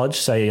Luke Hodge?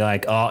 So you're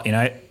like,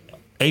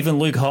 even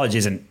Luke Hodge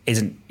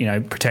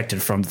isn't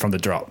protected from the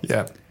drop.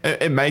 Yeah,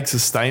 it makes a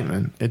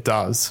statement. It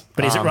does.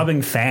 But is it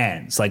rubbing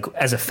fans? Like,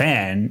 as a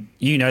fan,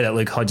 that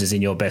Luke Hodge is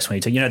in your best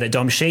 22. You know that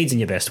Dom Sheed's in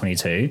your best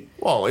 22.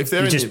 Well, if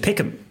they're pick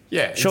them.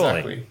 Yeah,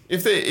 surely.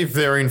 Exactly. If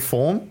they're in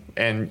form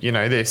and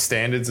their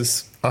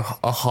standards are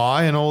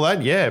high and all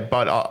that, yeah.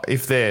 But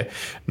if they're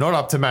not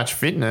up to match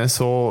fitness,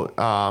 or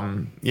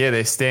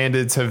their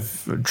standards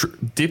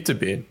have dipped a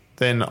bit,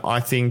 then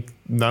I think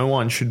no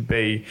one should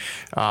be.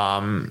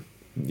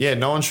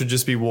 No one should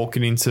just be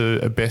walking into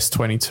a best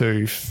 22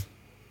 if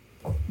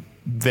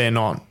they're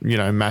not,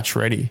 match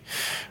ready.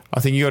 I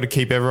think you got to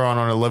keep everyone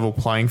on a level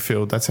playing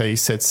field. That's how you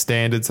set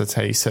standards. That's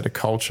how you set a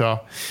culture.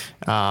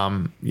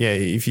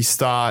 If you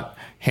start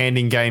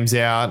handing games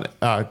out,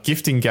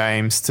 gifting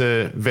games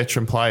to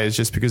veteran players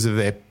just because of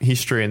their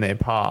history and their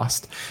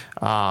past,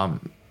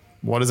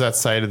 what does that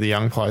say to the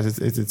young players?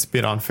 It's a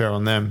bit unfair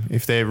on them.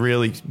 If they're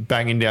really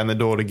banging down the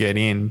door to get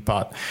in,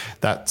 but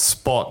that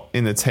spot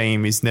in the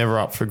team is never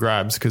up for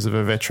grabs because of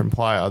a veteran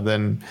player,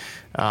 then,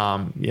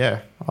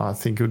 I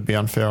think it would be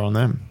unfair on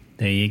them.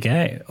 There you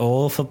go.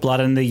 All for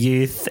blood and the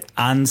youth,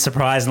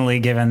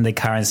 unsurprisingly, given the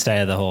current state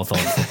of the Hawthorn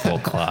Football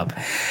Club.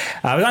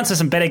 We went to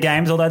some better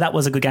games, although that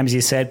was a good game, as you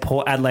said.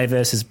 Port Adelaide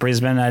versus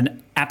Brisbane,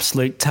 an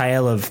absolute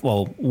tale of,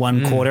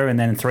 one quarter and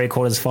then 3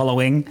 quarters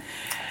following.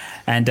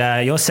 And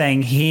you're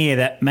saying here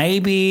that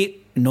maybe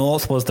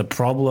North was the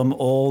problem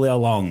all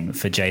along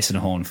for Jason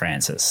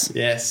Horne-Francis.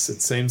 Yes,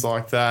 it seems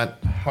like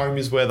that. Home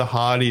is where the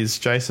heart is.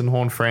 Jason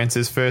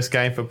Horne-Francis, first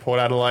game for Port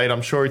Adelaide.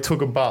 I'm sure he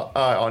took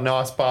a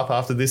nice bath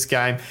after this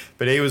game,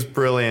 but he was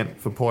brilliant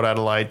for Port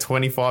Adelaide.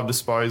 25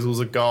 disposals,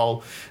 a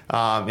goal.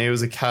 He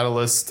was a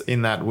catalyst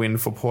in that win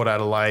for Port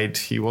Adelaide.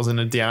 He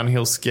wasn't a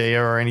downhill skier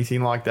or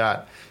anything like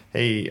that.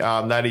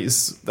 That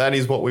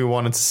is what we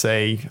wanted to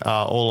see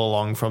all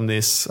along from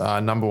this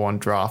number 1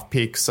 draft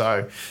pick.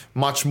 So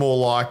much more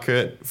like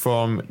it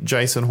from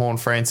Jason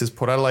Horne-Francis.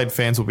 Port Adelaide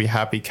fans will be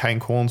happy.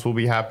 Kane Corns will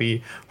be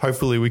happy.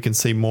 Hopefully we can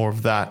see more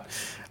of that.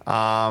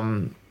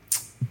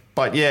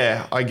 But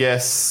yeah, I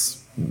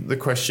guess the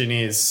question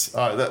is,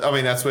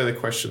 that's where the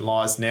question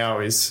lies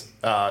now is,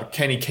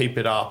 can he keep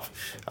it up?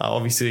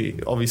 Obviously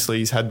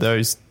he's had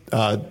those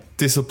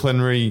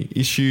disciplinary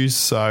issues.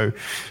 So,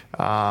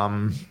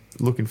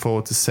 looking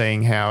forward to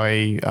seeing how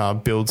he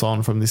builds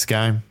on from this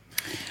game.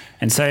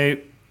 And so,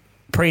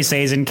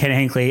 pre-season, Ken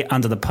Hinkley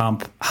under the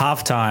pump.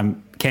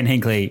 Halftime, Ken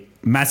Hinkley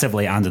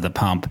massively under the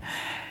pump.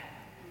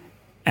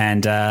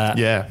 And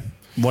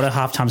what a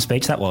halftime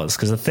speech that was.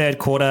 Because the third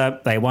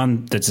quarter, they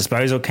won the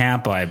disposal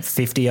count by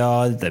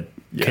 50-odd, the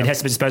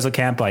contested disposal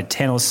count by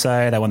 10 or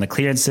so. They won the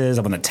clearances,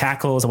 they won the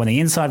tackles, they won the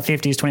inside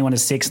 50s,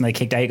 21-6, and they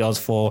kicked 8 goals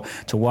 4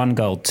 to 1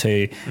 goal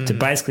 2 to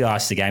basically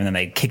ice the game. And then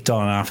they kicked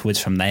on afterwards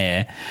from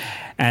there.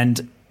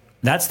 And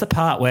that's the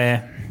part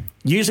where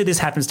usually this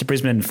happens to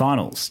Brisbane in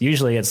finals.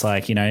 Usually it's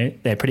like,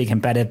 they're pretty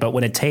competitive, but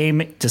when a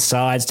team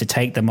decides to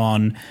take them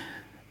on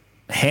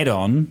head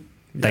on,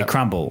 they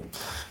crumble.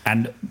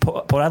 And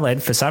Port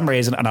Adelaide, for some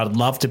reason, and I'd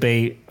love to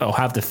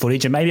have the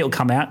footage, and maybe it'll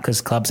come out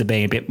because clubs are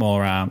being a bit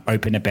more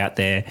open about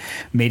their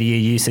media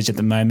usage at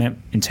the moment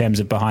in terms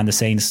of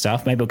behind-the-scenes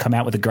stuff. Maybe it'll come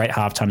out with a great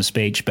halftime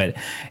speech, but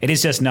it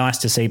is just nice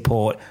to see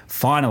Port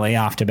finally,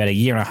 after about a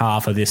year and a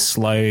half of this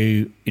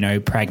slow,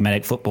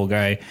 pragmatic football,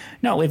 go,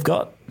 no, we've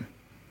got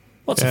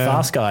lots of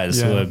fast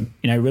guys who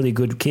are, really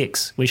good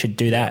kicks. We should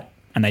do that.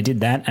 And they did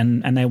that,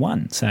 and they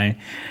won. So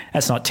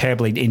that's not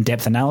terribly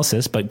in-depth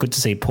analysis, but good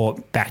to see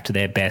Port back to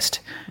their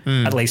best,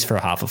 at least for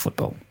a half of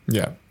football.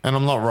 Yeah, and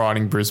I'm not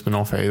writing Brisbane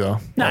off either.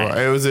 No.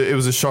 It was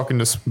a shocking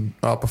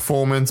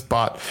performance,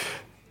 but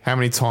how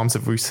many times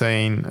have we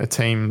seen a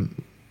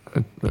team,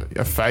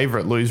 a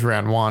favourite, lose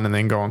round 1 and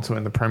then go on to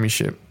win the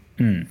premiership?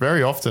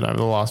 Very often over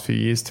the last few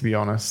years, to be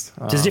honest.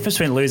 There's a difference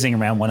between losing in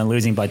round 1 and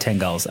losing by 10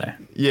 goals, though.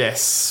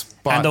 Yes.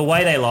 And the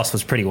way they lost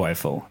was pretty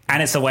woeful.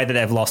 And it's the way that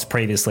they've lost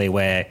previously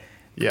where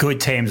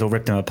good teams will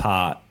rip them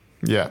apart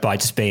by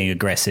just being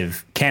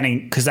aggressive.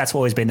 Because that's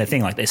always been the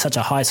thing. Like, they're such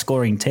a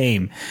high-scoring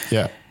team.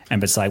 Yeah.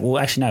 And it's like, well,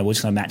 actually, no, we're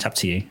just going to match up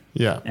to you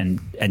and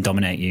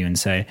dominate you. And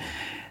so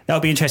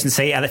that'll be interesting to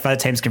see if other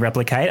teams can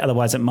replicate.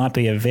 Otherwise, it might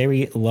be a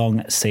very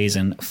long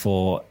season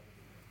for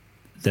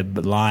the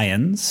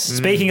Lions.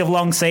 Speaking of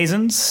long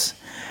seasons,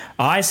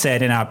 I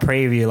said in our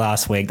preview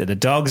last week that the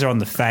Dogs are on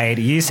the fade.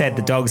 You said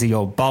the Dogs are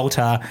your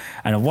bolter.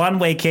 And one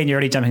weekend, you're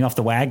already jumping off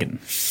the wagon.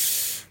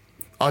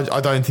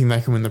 I don't think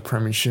they can win the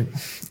premiership.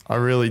 I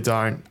really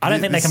don't. I don't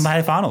think they can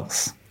play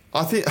finals.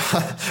 I think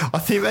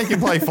they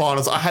can play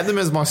finals. I had them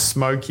as my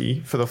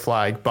smoky for the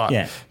flag, but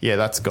yeah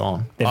that's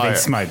gone. They've been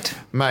smoked.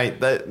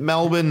 Mate,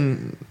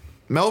 Melbourne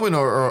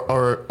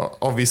are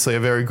obviously a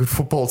very good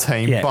football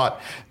team,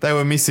 but they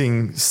were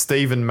missing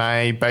Stephen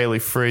May, Bailey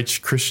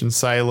Fritsch, Christian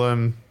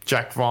Salem,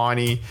 Jack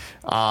Viney,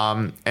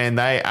 and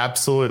they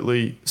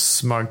absolutely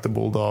smoked the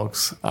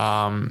Bulldogs.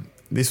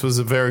 This was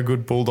a very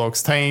good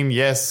Bulldogs team,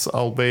 yes,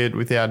 albeit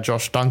without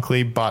Josh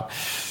Dunkley, but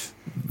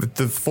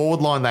the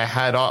forward line they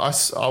had, I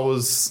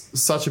was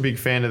such a big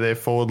fan of their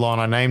forward line.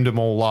 I named them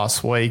all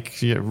last week.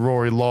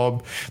 Rory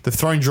Lobb. They've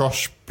thrown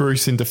Josh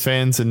Bruce in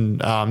defence and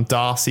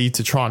Darcy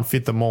to try and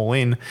fit them all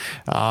in.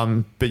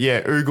 But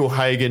yeah,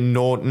 Ugle-Hagan,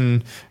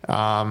 Norton,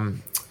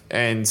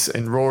 and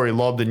Rory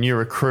Lobb, the new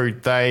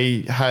recruit,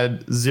 they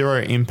had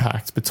zero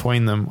impact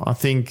between them. I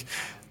think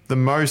the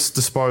most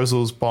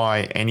disposals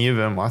by any of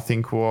them, I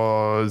think,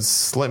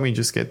 was, let me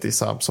just get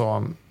this up so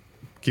I'm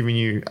giving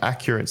you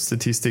accurate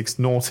statistics.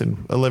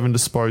 Norton, 11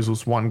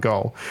 disposals, 1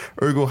 goal.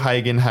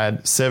 Ugle-Hagan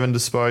had 7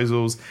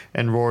 disposals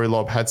and Rory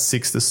Lobb had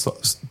 6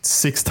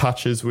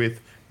 touches with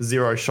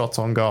 0 shots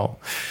on goal.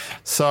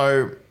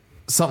 So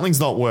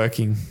something's not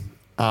working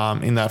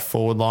in that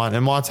forward line.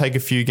 It might take a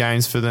few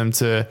games for them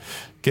to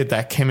get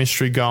that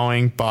chemistry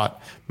going,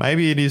 but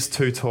maybe it is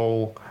too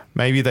tall.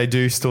 Maybe they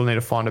do still need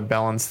to find a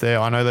balance there.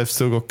 I know they've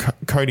still got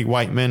Cody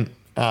Waitman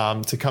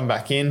to come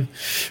back in,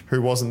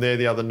 who wasn't there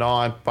the other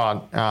night,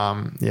 but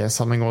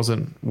something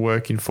wasn't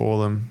working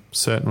for them,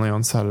 certainly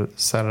on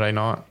Saturday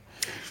night.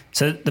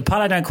 So the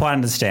part I don't quite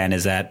understand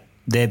is that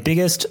their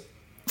biggest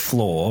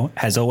flaw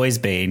has always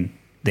been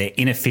their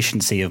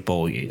inefficiency of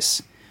ball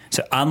use.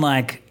 So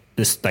unlike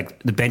this, like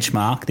the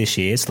benchmark this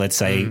year, so let's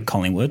say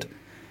Collingwood,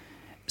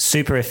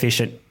 super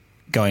efficient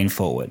going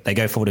forward. They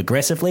go forward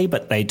aggressively,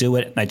 but they do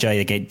it.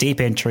 They get deep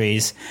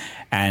entries,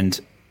 and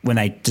when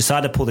they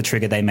decide to pull the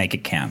trigger, they make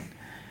it count.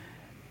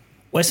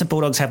 Western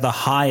Bulldogs have the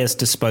highest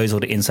disposal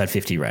to inside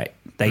 50 rate.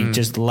 They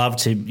just love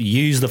to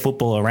use the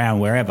football around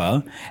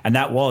wherever, and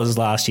that was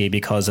last year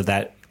because of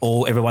that.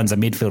 Everyone's a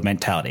midfield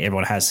mentality.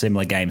 Everyone has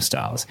similar game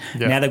styles.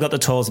 Yeah. Now they've got the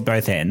tools at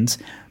both ends,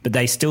 but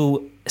they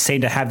still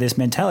seem to have this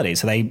mentality.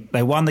 So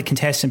they won the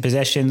contested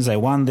possessions. They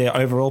won the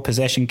overall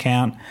possession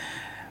count.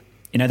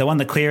 They won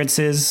the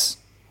clearances,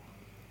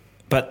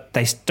 but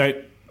they don't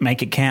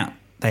make it count.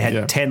 They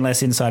had 10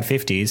 less inside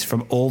 50s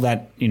from all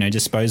that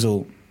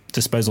disposal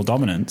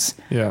dominance.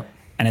 Yeah.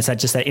 And it's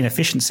just that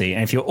inefficiency.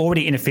 And if you're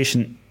already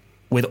inefficient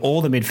with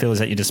all the midfielders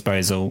at your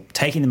disposal,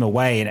 taking them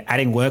away and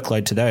adding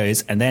workload to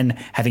those, and then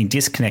having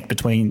disconnect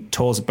between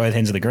tools at both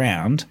ends of the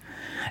ground,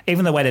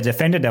 even the way they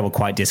defended, they were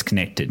quite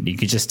disconnected. You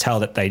could just tell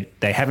that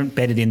they haven't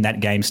bedded in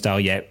that game style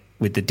yet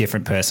with the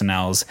different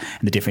personnels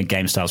and the different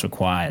game styles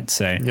required.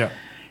 So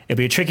it'll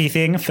be a tricky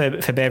thing for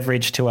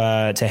Beveridge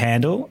to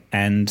handle,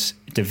 and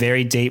it's a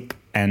very deep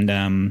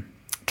and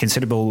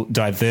considerable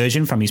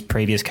diversion from his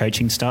previous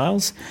coaching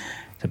styles. So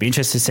it'll be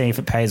interesting to see if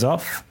it pays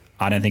off.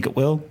 I don't think it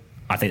will.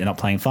 I think they're not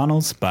playing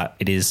finals, but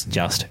it is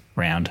just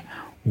round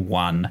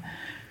 1.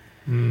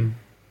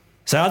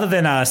 So other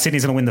than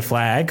Sydney's going to win the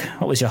flag,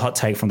 what was your hot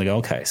take from the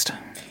Gold Coast?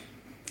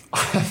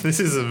 This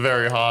is a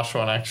very harsh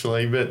one,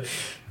 actually, but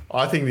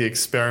I think the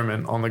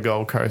experiment on the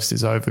Gold Coast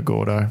is over,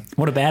 Gordo.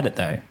 What about it,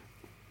 though?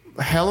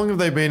 How long have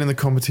they been in the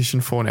competition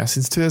for now?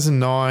 Since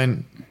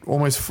 2009,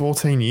 almost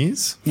 14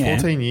 years. Yeah.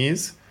 14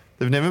 years.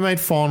 They've never made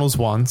finals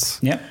once.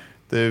 Yep.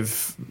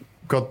 They've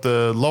got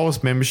the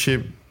lowest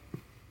membership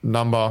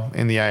number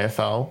in the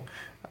AFL.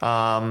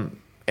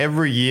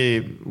 Every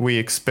year we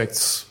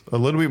expect a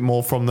little bit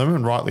more from them,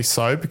 and rightly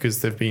so,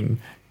 because they've been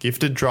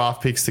gifted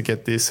draft picks to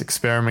get this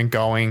experiment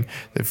going.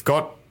 They've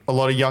got a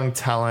lot of young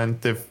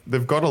talent.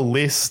 They've got a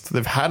list.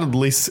 They've had a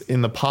list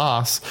in the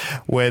past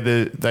where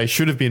they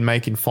should have been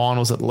making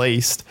finals at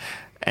least,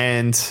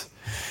 and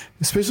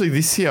especially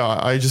this year,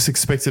 I just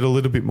expected a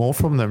little bit more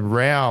from them.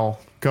 Rao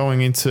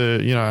going into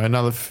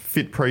another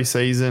fit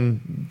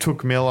preseason,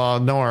 Took Miller,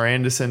 Noah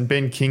Anderson,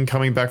 Ben King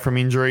coming back from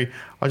injury.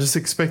 I just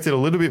expected a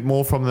little bit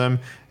more from them.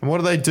 And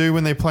what do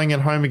when they're playing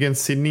at home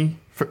against Sydney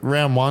for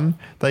round 1?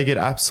 They get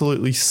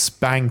absolutely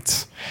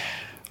spanked.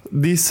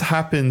 This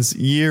happens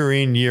year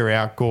in, year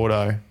out,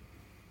 Gordo.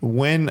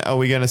 When are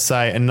we going to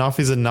say enough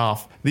is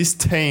enough? This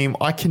team,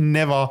 I can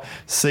never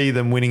see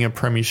them winning a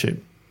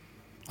premiership.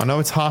 I know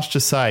it's harsh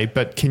to say,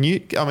 but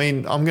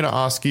I'm going to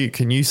ask you,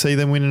 can you see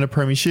them winning a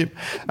premiership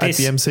at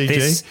the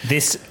MCG?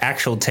 This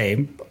actual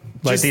team,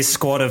 this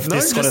squad of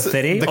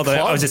 30,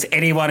 or just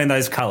anyone in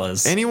those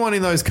colours? Anyone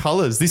in those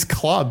colours. This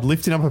club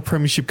lifting up a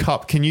premiership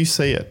cup, can you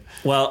see it?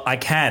 Well, I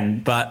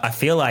can, but I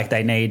feel like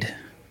they need...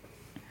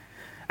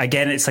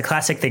 Again, it's a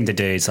classic thing to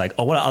do. It's like,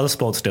 what are other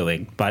sports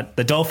doing? But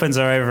the Dolphins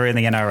are over in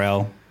the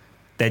NRL.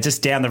 They're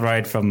just down the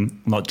road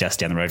not just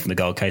down the road from the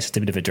Gold Coast. It's a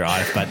bit of a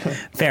drive, but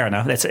fair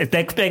enough.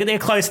 They're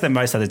closer than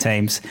most other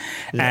teams.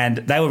 Yeah. And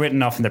they were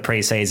written off in the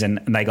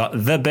preseason, and they got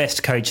the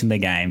best coach in the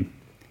game,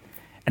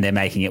 and they're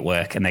making it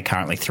work, and they're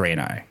currently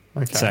 3-0.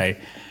 Okay. So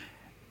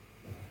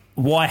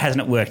why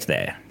hasn't it worked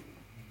there?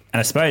 And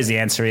I suppose the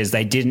answer is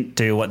they didn't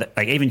do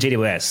even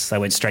GWS, they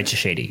went straight to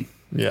Sheedy.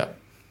 Yeah.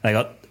 They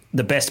got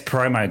the best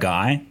promo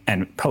guy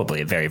and probably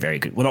a very, very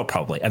good,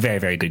 a very,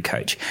 very good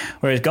coach.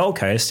 Whereas Gold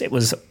Coast,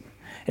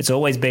 it's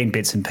always been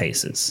bits and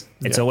pieces.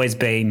 It's always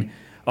been,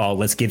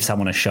 let's give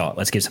someone a shot.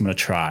 Let's give someone a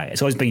try.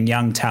 It's always been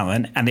young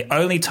talent. And the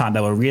only time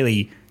they were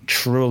really,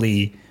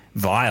 truly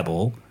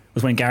viable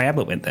was when Gary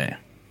Ablett went there.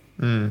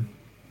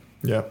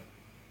 Yeah.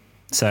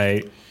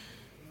 So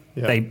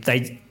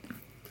they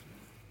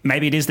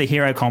maybe it is the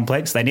hero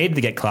complex. They needed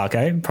to get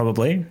Clarko,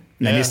 probably. And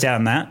they missed out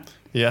on that.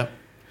 Yeah.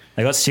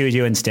 They got Stuart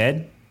Yu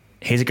instead.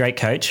 He's a great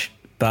coach,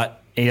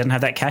 but he doesn't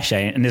have that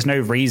cachet. And there's no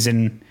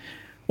reason.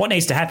 What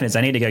needs to happen is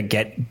they need to go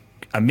get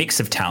a mix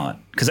of talent,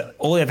 because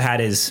all they've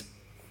had is,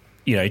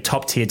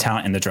 top tier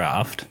talent in the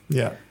draft.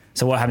 Yeah.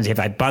 So what happens if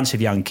you have a bunch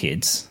of young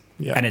kids,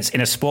 and it's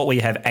in a sport where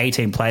you have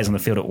 18 players on the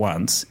field at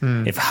once?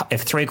 If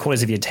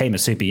 3/4 of your team are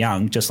super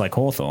young, just like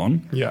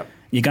Hawthorn,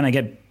 you're going to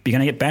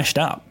get bashed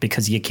up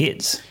because you're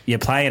kids. You're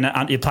playing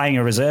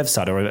a reserve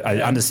side or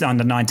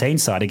under 19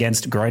 side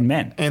against grown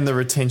men, and the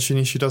retention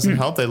issue doesn't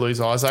help. They lose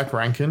Isaac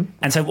Rankin,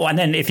 and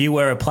then if you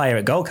were a player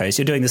at Gold Coast,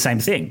 you're doing the same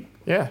thing.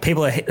 Yeah,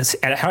 people are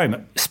at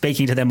home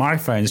speaking to their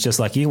microphones just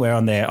like you were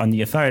on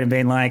your phone and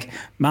being like,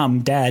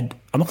 "Mum, Dad,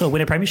 I'm not going to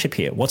win a premiership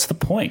here. What's the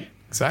point?"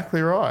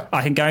 Exactly right.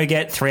 I can go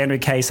get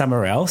 $300K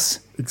somewhere else.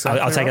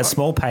 Exactly. I'll take a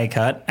small pay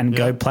cut and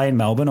go play in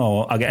Melbourne,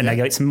 or I'll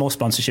get some more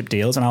sponsorship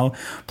deals, and I'll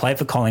play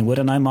for Collingwood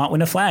and I might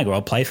win a flag, or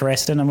I'll play for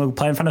Eston and we'll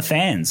play in front of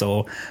fans,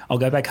 or I'll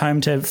go back home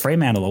to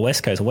Fremantle or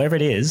West Coast or wherever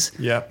it is.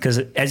 Yeah. Because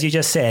as you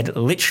just said,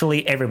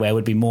 literally everywhere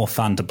would be more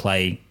fun to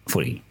play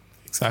footy.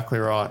 Exactly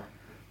right.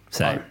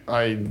 So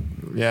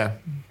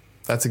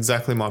that's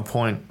exactly my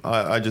point.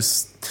 I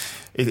just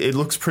it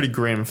looks pretty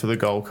grim for the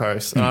Gold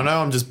Coast. And I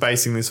know I'm just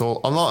basing this all.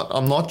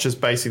 I'm not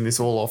just basing this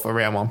all off a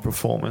round one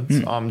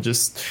performance. I'm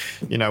just,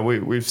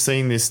 we've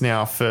seen this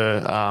now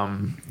for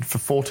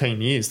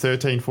 14 years,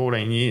 13,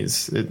 14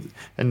 years,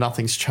 and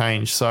nothing's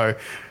changed. So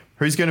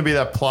who's going to be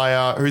that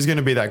player? Who's going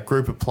to be that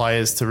group of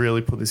players to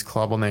really put this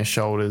club on their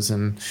shoulders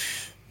and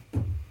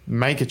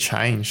make a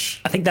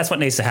change? I think that's what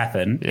needs to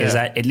happen, is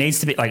that it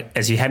needs to be, like,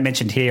 as you had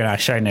mentioned here in our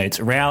show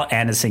notes, Rowell,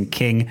 Anderson,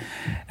 King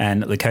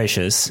and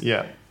Lukosius.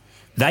 Yeah.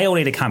 They all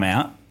need to come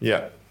out.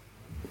 Yeah.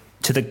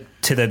 To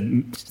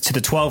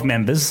the 12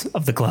 members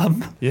of the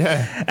club.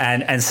 Yeah.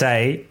 And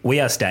say, we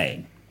are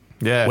staying.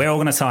 Yeah. We're all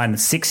going to sign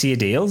 6-year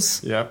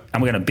deals. Yeah.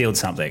 And we're going to build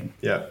something.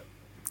 Yeah.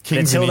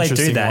 King's until an they do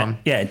interesting that. one.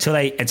 Yeah,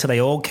 until they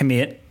all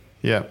commit.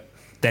 Yeah.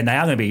 Then they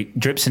are going to be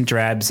drips and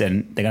drabs,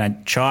 and they're going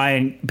to try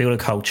and build a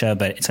culture,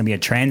 but it's going to be a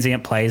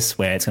transient place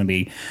where it's going to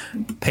be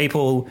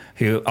people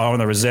who are on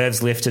the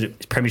reserves list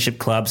at premiership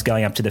clubs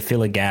going up to the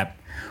filler gap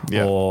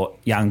or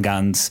young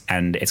guns,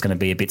 and it's going to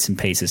be a bits and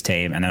pieces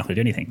team, and they're not going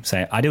to do anything.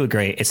 So I do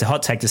agree. It's a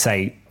hot take to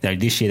say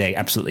this year they're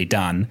absolutely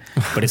done,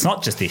 but it's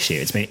not just this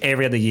year. It's been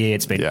every other year.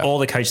 It's been all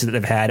the coaches that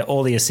they've had,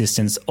 all the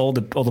assistants, all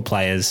the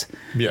players.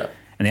 Yeah.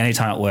 And the only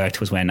time it worked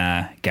was when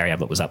Gary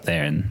Ablett was up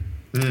there,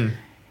 and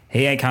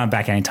he ain't coming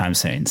back anytime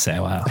soon.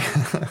 So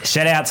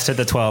shout outs to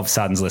the 12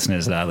 Suns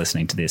listeners that are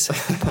listening to this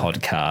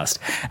podcast.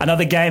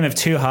 Another game of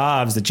two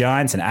halves, the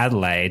Giants and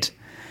Adelaide.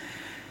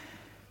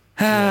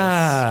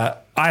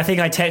 I think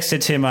I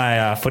texted to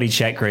my footy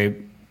chat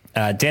group,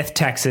 death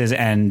taxes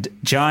and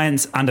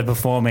Giants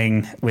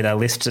underperforming with a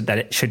list that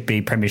it should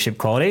be premiership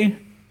quality.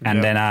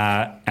 And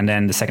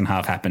then the second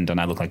half happened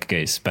and I looked like a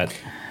goose. But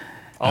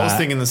I was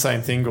thinking the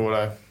same thing,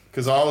 Gordo,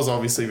 because I was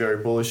obviously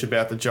very bullish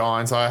about the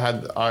Giants.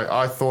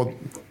 I thought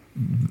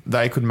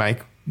they could make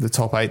the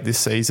top 8 this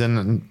season,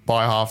 and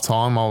by half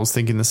time I was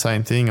thinking the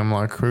same thing. I'm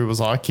like, who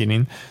was I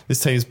kidding? This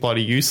team's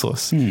bloody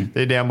useless.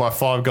 They're down by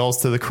 5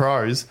 goals to the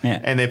Crows,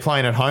 and they're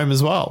playing at home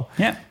as well.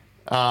 Yeah.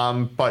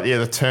 But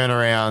the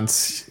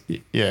turnaround,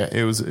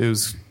 it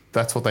was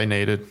that's what they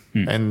needed,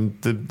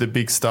 and the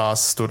big stars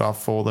stood up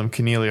for them.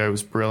 Cornelio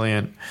was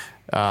brilliant.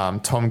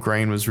 Tom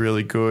Green was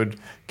really good.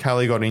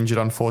 Kelly got injured,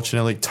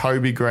 unfortunately.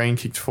 Toby Green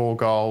kicked 4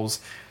 goals.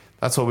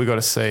 That's what we got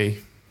to see.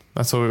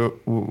 That's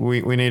what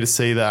we need to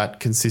see that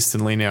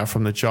consistently now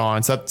from the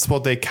Giants. That's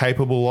what they're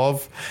capable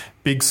of.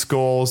 Big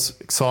scores,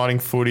 exciting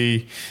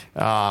footy,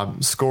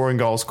 scoring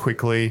goals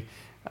quickly.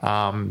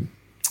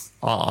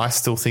 I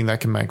still think they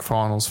can make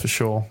finals for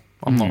sure.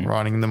 I'm not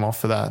writing them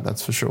off for that,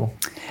 that's for sure.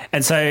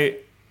 And so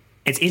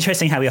it's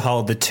interesting how we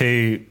hold the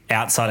two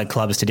outsider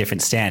clubs to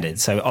different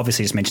standards. So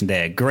obviously, just mentioned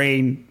there,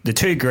 the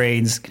two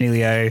Greens,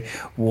 Cornelio,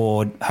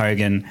 Ward,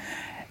 Hogan.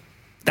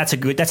 That's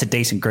a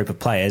decent group of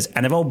players,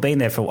 and they've all been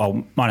there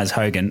for, minus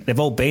Hogan, they've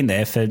all been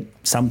there for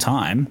some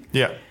time.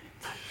 Yeah.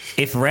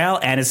 If Rowell,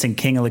 Anderson,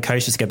 King, and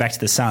Lukosius go back to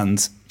the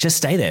Suns, just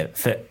stay there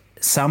for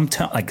some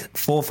time, like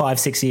 4,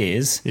 5, 6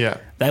 years. Yeah.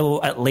 They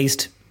will at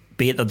least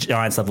be at the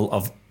Giants level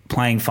of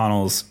playing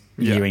finals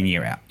year in,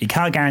 year out. You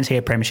can't guarantee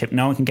a premiership.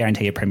 No one can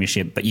guarantee a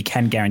premiership, but you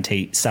can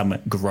guarantee some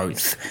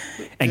growth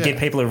and give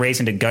people a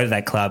reason to go to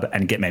that club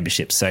and get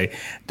memberships. So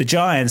the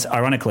Giants,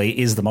 ironically,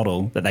 is the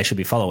model that they should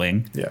be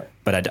following. Yeah.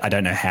 But I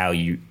don't know how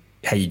you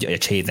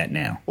achieve that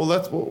now.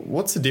 Well,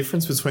 what's the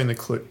difference between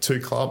the two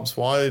clubs?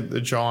 Why are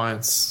the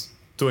Giants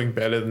doing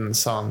better than the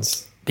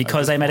Suns?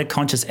 Because they made a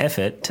conscious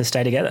effort to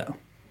stay together.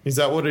 Is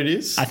that what it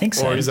is? I think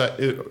so. Or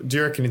do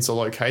you reckon it's a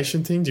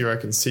location thing? Do you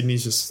reckon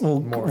Sydney's just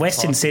more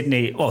Western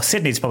Sydney? Well,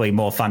 Sydney's probably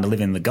more fun to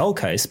live in the Gold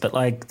Coast, but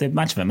like they're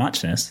much of a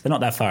muchness. They're not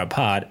that far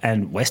apart,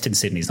 and Western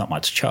Sydney's not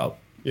much chop.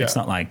 Yeah. It's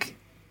not like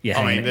they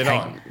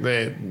are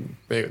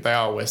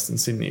Western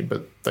Sydney,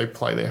 but they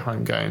play their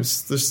home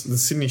games. The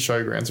Sydney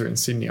Showgrounds are in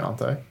Sydney, aren't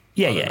they?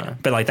 Yeah.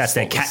 But like that's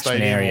their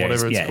catchment area,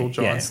 whatever it's called,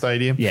 Giant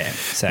Stadium. Yeah.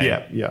 So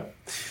yeah.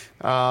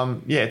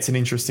 It's an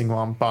interesting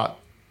one, but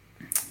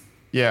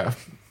yeah.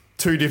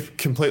 Two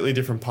completely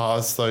different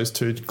paths those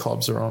two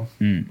clubs are on.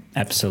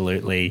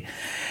 Absolutely.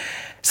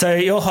 So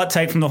your hot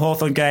take from the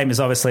Hawthorn game is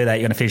obviously that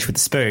you're going to finish with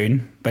the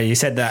spoon, but you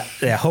said that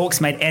the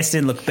Hawks made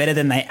Essendon look better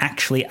than they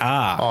actually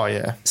are. Oh,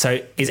 yeah. So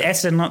is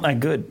Essendon not that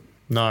good?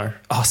 No.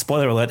 Oh,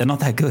 spoiler alert, they're not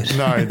that good.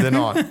 No, they're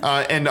not.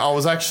 And I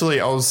was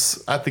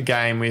at the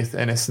game with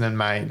an Essendon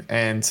mate,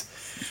 and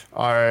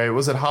I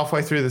was at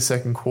halfway through the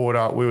second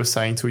quarter, we were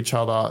saying to each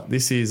other,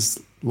 this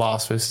is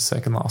last versus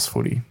second last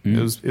footy. It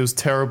was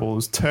terrible. It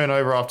was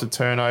turnover after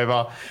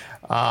turnover.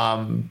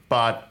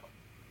 But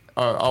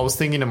I was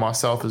thinking to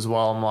myself as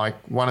well, I'm like,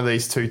 one of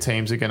these two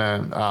teams are going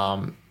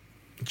to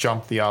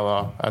jump the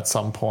other at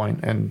some point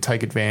and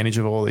take advantage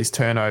of all these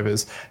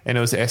turnovers. And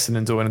it was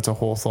Essendon doing it to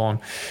Hawthorn.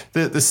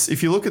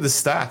 If you look at the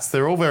stats,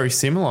 they're all very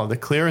similar. The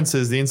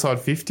clearances, the inside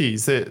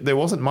 50s, there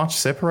wasn't much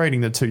separating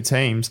the two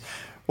teams.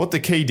 what the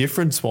key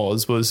difference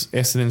was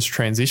Essendon's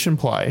transition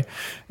play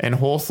and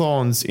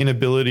Hawthorn's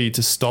inability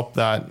to stop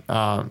that,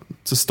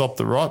 to stop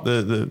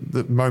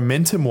the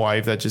momentum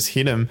wave that just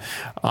hit him,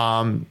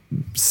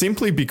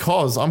 simply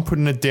because I'm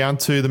putting it down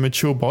to the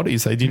mature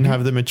bodies. They didn't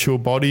have the mature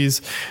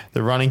bodies,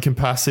 the running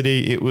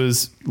capacity. It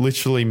was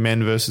literally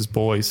men versus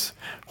boys.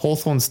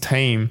 Hawthorn's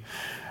team,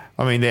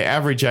 I mean, their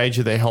average age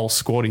of their whole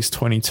squad is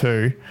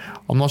 22.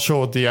 I'm not sure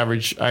what the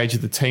average age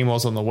of the team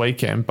was on the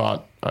weekend,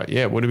 but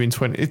it would have been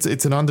 20.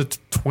 It's an under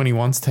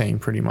 21s team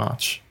pretty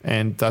much,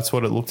 and that's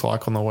what it looked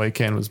like on the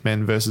weekend, was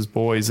men versus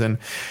boys. And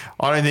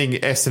I don't think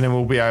Essendon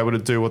will be able to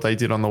do what they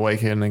did on the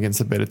weekend against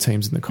the better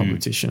teams in the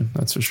competition.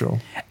 That's for sure.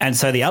 And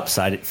so the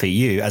upside for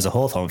you as a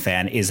Hawthorn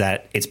fan is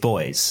that it's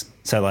boys.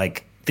 So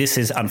like, this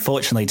is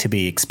unfortunately to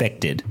be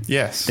expected.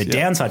 Yes. The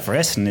downside for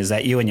Essendon is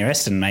that you and your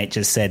Essendon mate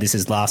just said this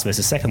is last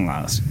versus second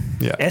last.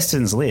 Yeah.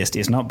 Essendon's list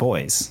is not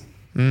boys.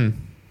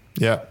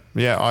 Yeah.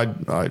 Yeah.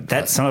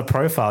 That's not a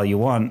profile you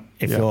want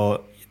if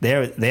you're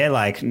they're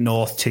like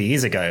North 2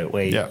 years ago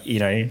where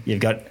you've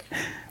got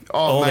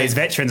all these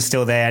veterans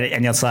still there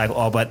and it's like,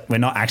 but we're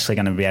not actually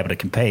going to be able to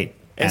compete.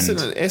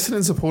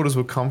 Essendon supporters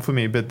will come for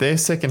me, but their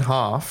second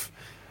half,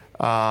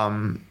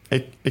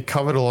 it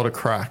covered a lot of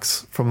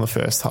cracks from the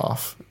first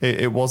half.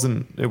 It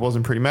wasn't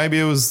pretty. Maybe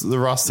it was the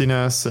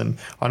rustiness, and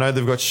I know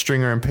they've got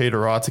Stringer and Peter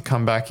Wright to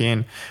come back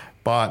in,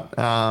 but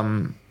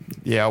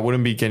I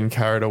wouldn't be getting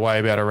carried away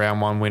about a round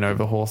one win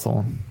over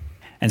Hawthorn.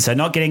 And so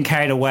not getting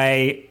carried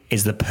away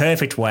is the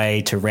perfect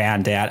way to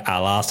round out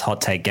our last hot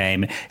take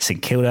game,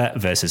 St Kilda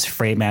versus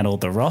Fremantle,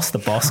 the Ross the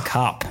Boss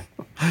Cup.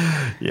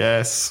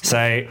 Yes.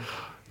 So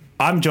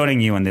I'm joining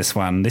you on this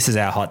one. This is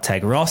our hot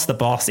take. Ross the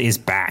Boss is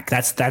back.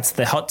 That's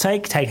the hot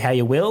take. Take how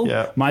you will.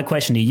 Yeah. My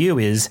question to you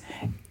is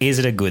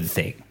it a good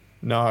thing?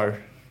 No.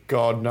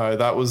 God, no.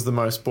 That was the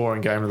most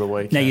boring game of the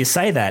week. Now, you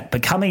say that,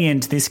 but coming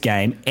into this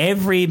game,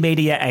 every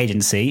media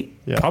agency,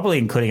 probably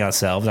including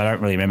ourselves, I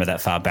don't really remember that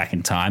far back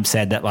in time,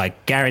 said that,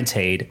 like,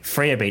 guaranteed,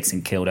 Freo beats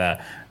St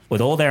Kilda. With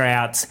all their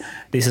outs,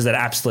 this is an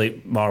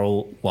absolute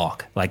moral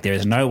lock. Like, there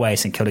is no way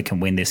St Kilda can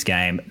win this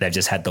game. They've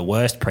just had the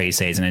worst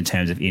preseason in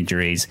terms of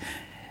injuries.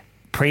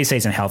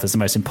 Preseason health is the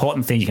most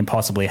important thing you can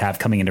possibly have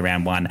coming into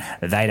round one.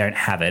 They don't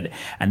have it.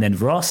 And then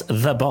Ross,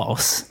 the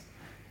boss,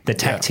 the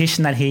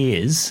tactician that he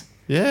is,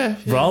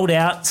 rolled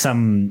out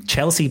some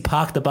Chelsea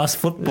park the bus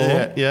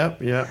football.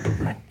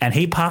 Yeah. And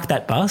he parked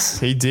that bus.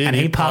 He did. And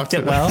he parked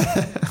it well.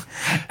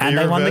 And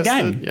they won the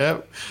game.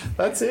 Yep.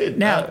 That's it.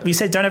 Now, you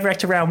said don't overreact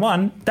to round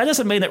one. That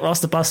doesn't mean that Ross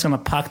the boss is going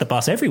to park the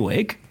bus every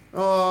week.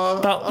 I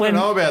don't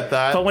know about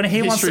that. But when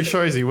History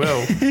shows he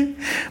will.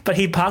 But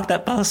he parked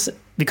that bus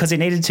because he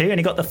needed to, and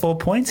he got the 4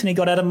 points, and he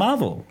got out of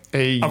Marvel.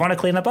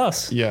 Ironically, in the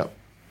bus. Yeah.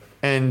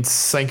 And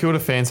St Kilda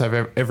fans have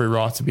every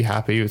right to be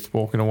happy with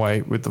walking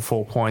away with the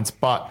 4 points.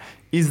 But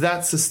is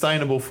that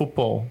sustainable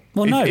football?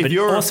 Well, no, but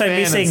you're also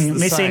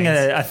missing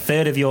a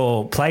third of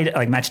your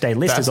match day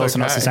list is also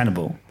not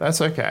sustainable. That's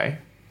okay.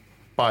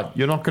 But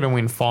you're not going to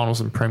win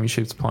finals and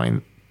premierships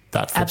playing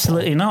that football.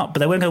 Absolutely not.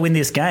 But they weren't going to win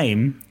this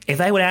game if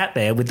they went out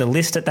there with the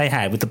list that they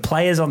had, with the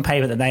players on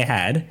paper that they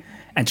had,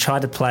 and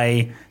tried to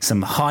play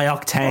some high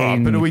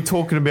octane. But are we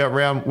talking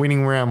about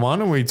winning round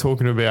one, or are we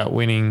talking about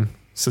winning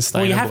sustainably?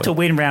 Well, you have to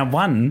win round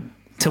one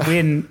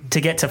to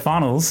get to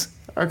finals.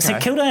 Okay.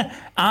 St Kilda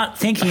aren't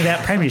thinking about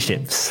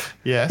premierships.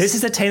 Yes. This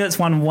is a team that's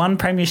won one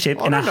premiership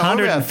in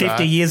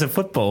 150 years of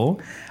football.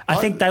 I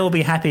think they will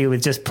be happy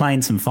with just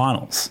playing some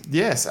finals.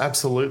 Yes,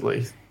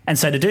 absolutely. And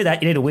so to do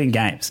that, you need to win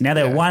games. Now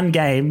they're one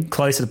game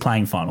closer to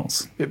playing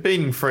finals. But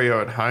beating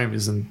Freo at home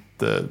isn't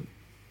the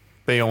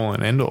be-all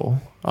and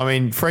end-all. I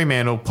mean,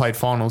 Fremantle played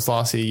finals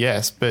last year,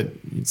 yes, but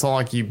it's not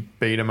like you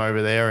beat them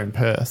over there in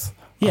Perth.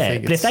 Yeah,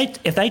 but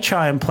if they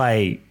try and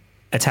play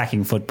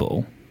attacking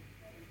football,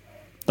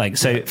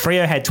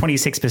 Freo had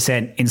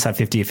 26% inside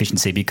 50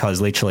 efficiency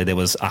because literally there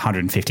was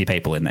 150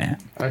 people in there.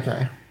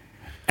 Okay.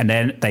 And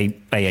then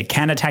they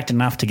can attack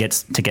enough to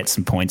get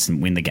some points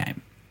and win the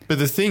game. But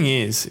the thing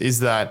is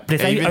that... But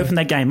if they open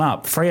that game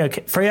up,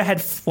 Freo had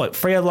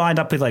Freo lined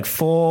up with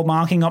 4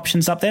 marking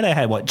options up there. They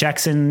had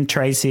Jackson,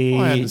 Tracy,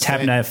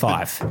 Tabner,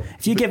 5.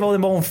 If you give all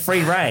them all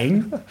free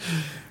reign...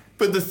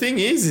 But the thing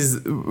is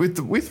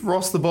with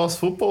Ross the Boss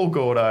football,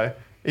 Gordo,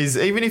 is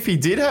even if he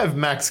did have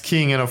Max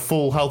King and a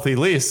full healthy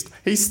list,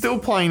 he's still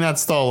playing that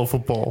style of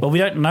football. Well, we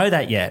don't know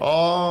that yet.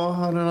 Oh,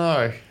 I don't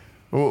know.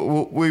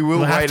 We will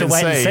wait and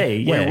see.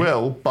 Yeah. We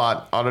will,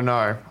 but I don't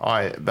know.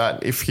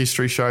 That if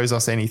history shows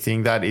us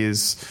anything, that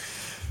is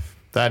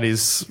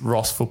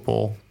Ross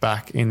football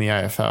back in the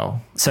AFL.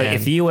 So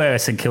if you were a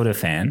St Kilda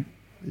fan,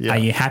 are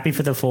you happy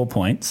for the 4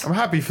 points? I'm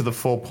happy for the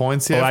 4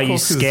 points. Yeah, or are you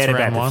scared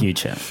about the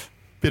future?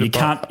 You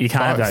can't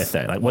have both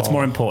though. What's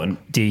more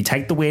important? Do you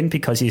take the win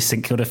because you're a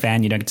St Kilda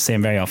fan, you don't get to see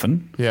them very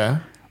often?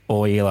 Yeah.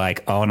 Or you're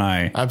like, oh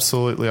no.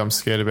 Absolutely, I'm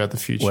scared about the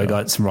future. We've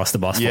got some Ross the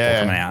Boss football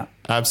coming out.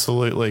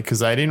 Absolutely, because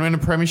they didn't win a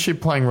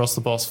premiership playing Ross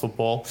the Boss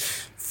football.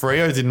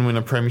 Freo didn't win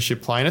a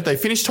premiership playing it. They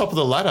finished top of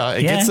the ladder.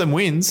 It gets them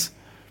wins,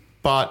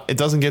 but it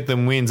doesn't get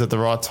them wins at the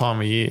right time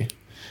of year.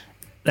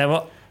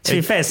 To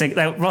be fair,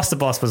 Ross the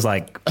Boss was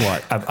like,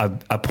 what,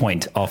 a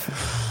point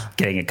off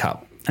getting a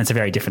cup. And it's a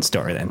very different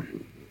story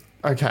then.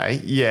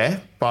 Okay, yeah,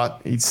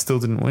 but he still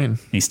didn't win.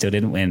 He still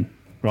didn't win.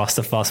 Ross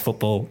the Boss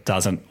football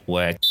doesn't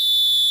work.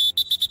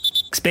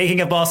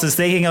 Speaking of bosses,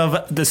 speaking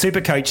of the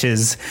super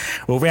coaches,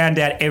 we'll round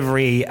out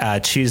every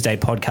Tuesday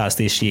podcast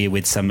this year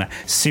with some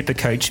super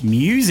coach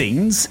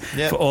musings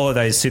for all of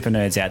those super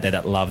nerds out there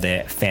that love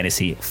their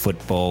fantasy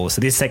football.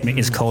 So this segment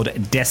is called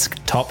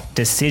Desktop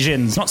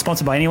Decisions. Not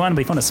sponsored by anyone,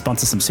 but if you want to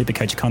sponsor some super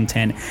coach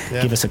content,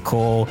 give us a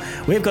call.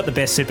 We've got the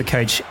best super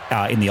coach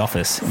in the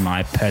office, in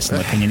my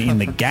personal opinion, in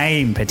the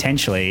game,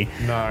 potentially.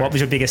 No. What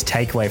was your biggest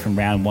takeaway from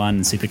round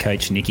one, super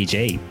coach Nikki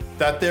G?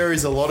 That there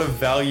is a lot of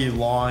value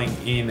lying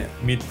in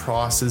mid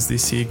prices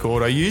this year,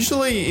 Gordo.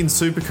 Usually in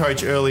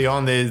Supercoach early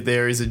on,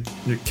 there is a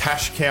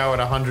cash cow at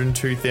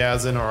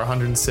 102,000 or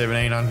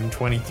 117,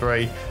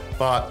 123,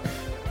 but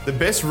the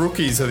best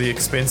rookies are the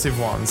expensive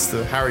ones.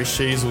 The Harry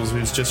Sheasels,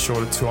 who's just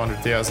short of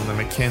 200,000, the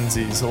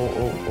Mackenzies,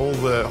 all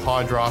the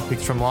high draft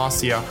picks from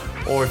last year.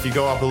 Or if you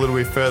go up a little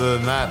bit further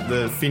than that,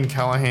 the Finn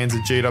Callahans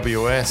at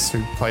GWS,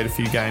 who played a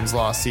few games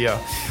last year.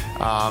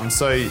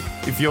 So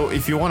if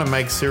you want to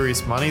make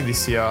serious money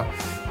this year,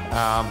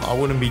 I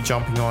wouldn't be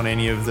jumping on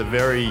any of the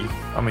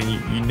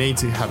you need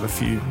to have a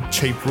few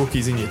cheap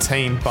rookies in your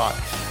team, but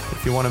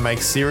if you want to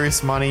make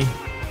serious money,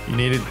 you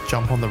need to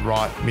jump on the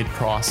right mid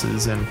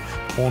prices, and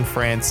Horn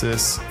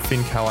Francis,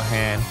 Finn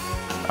Callahan,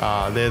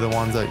 they're the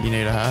ones that you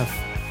need to have.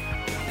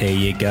 There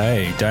you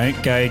go.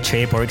 Don't go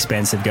cheap or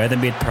expensive. Go the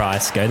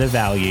mid-price. Go the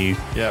value.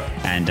 Yep.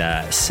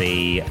 And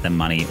see the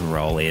money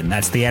roll in.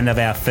 That's the end of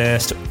our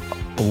first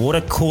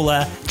water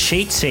cooler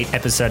cheat sheet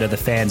episode of the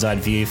Fans Eye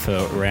View for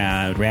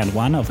round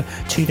one of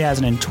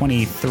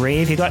 2023.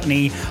 If you've got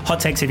any hot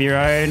takes of your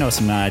own or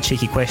some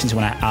cheeky questions you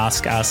want to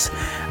ask us,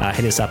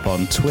 hit us up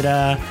on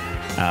Twitter.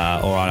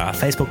 Or on our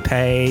Facebook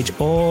page,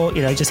 or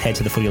just head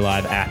to the Footy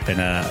Live app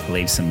and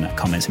leave some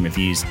comments and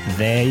reviews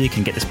there. You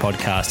can get this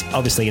podcast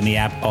obviously in the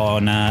app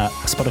on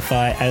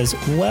Spotify as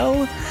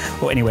well,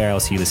 or anywhere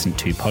else you listen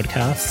to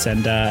podcasts.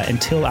 And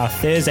until our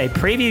Thursday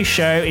preview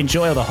show,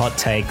 enjoy all the hot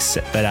takes,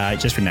 but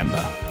just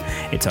remember,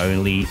 it's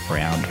only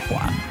round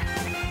one.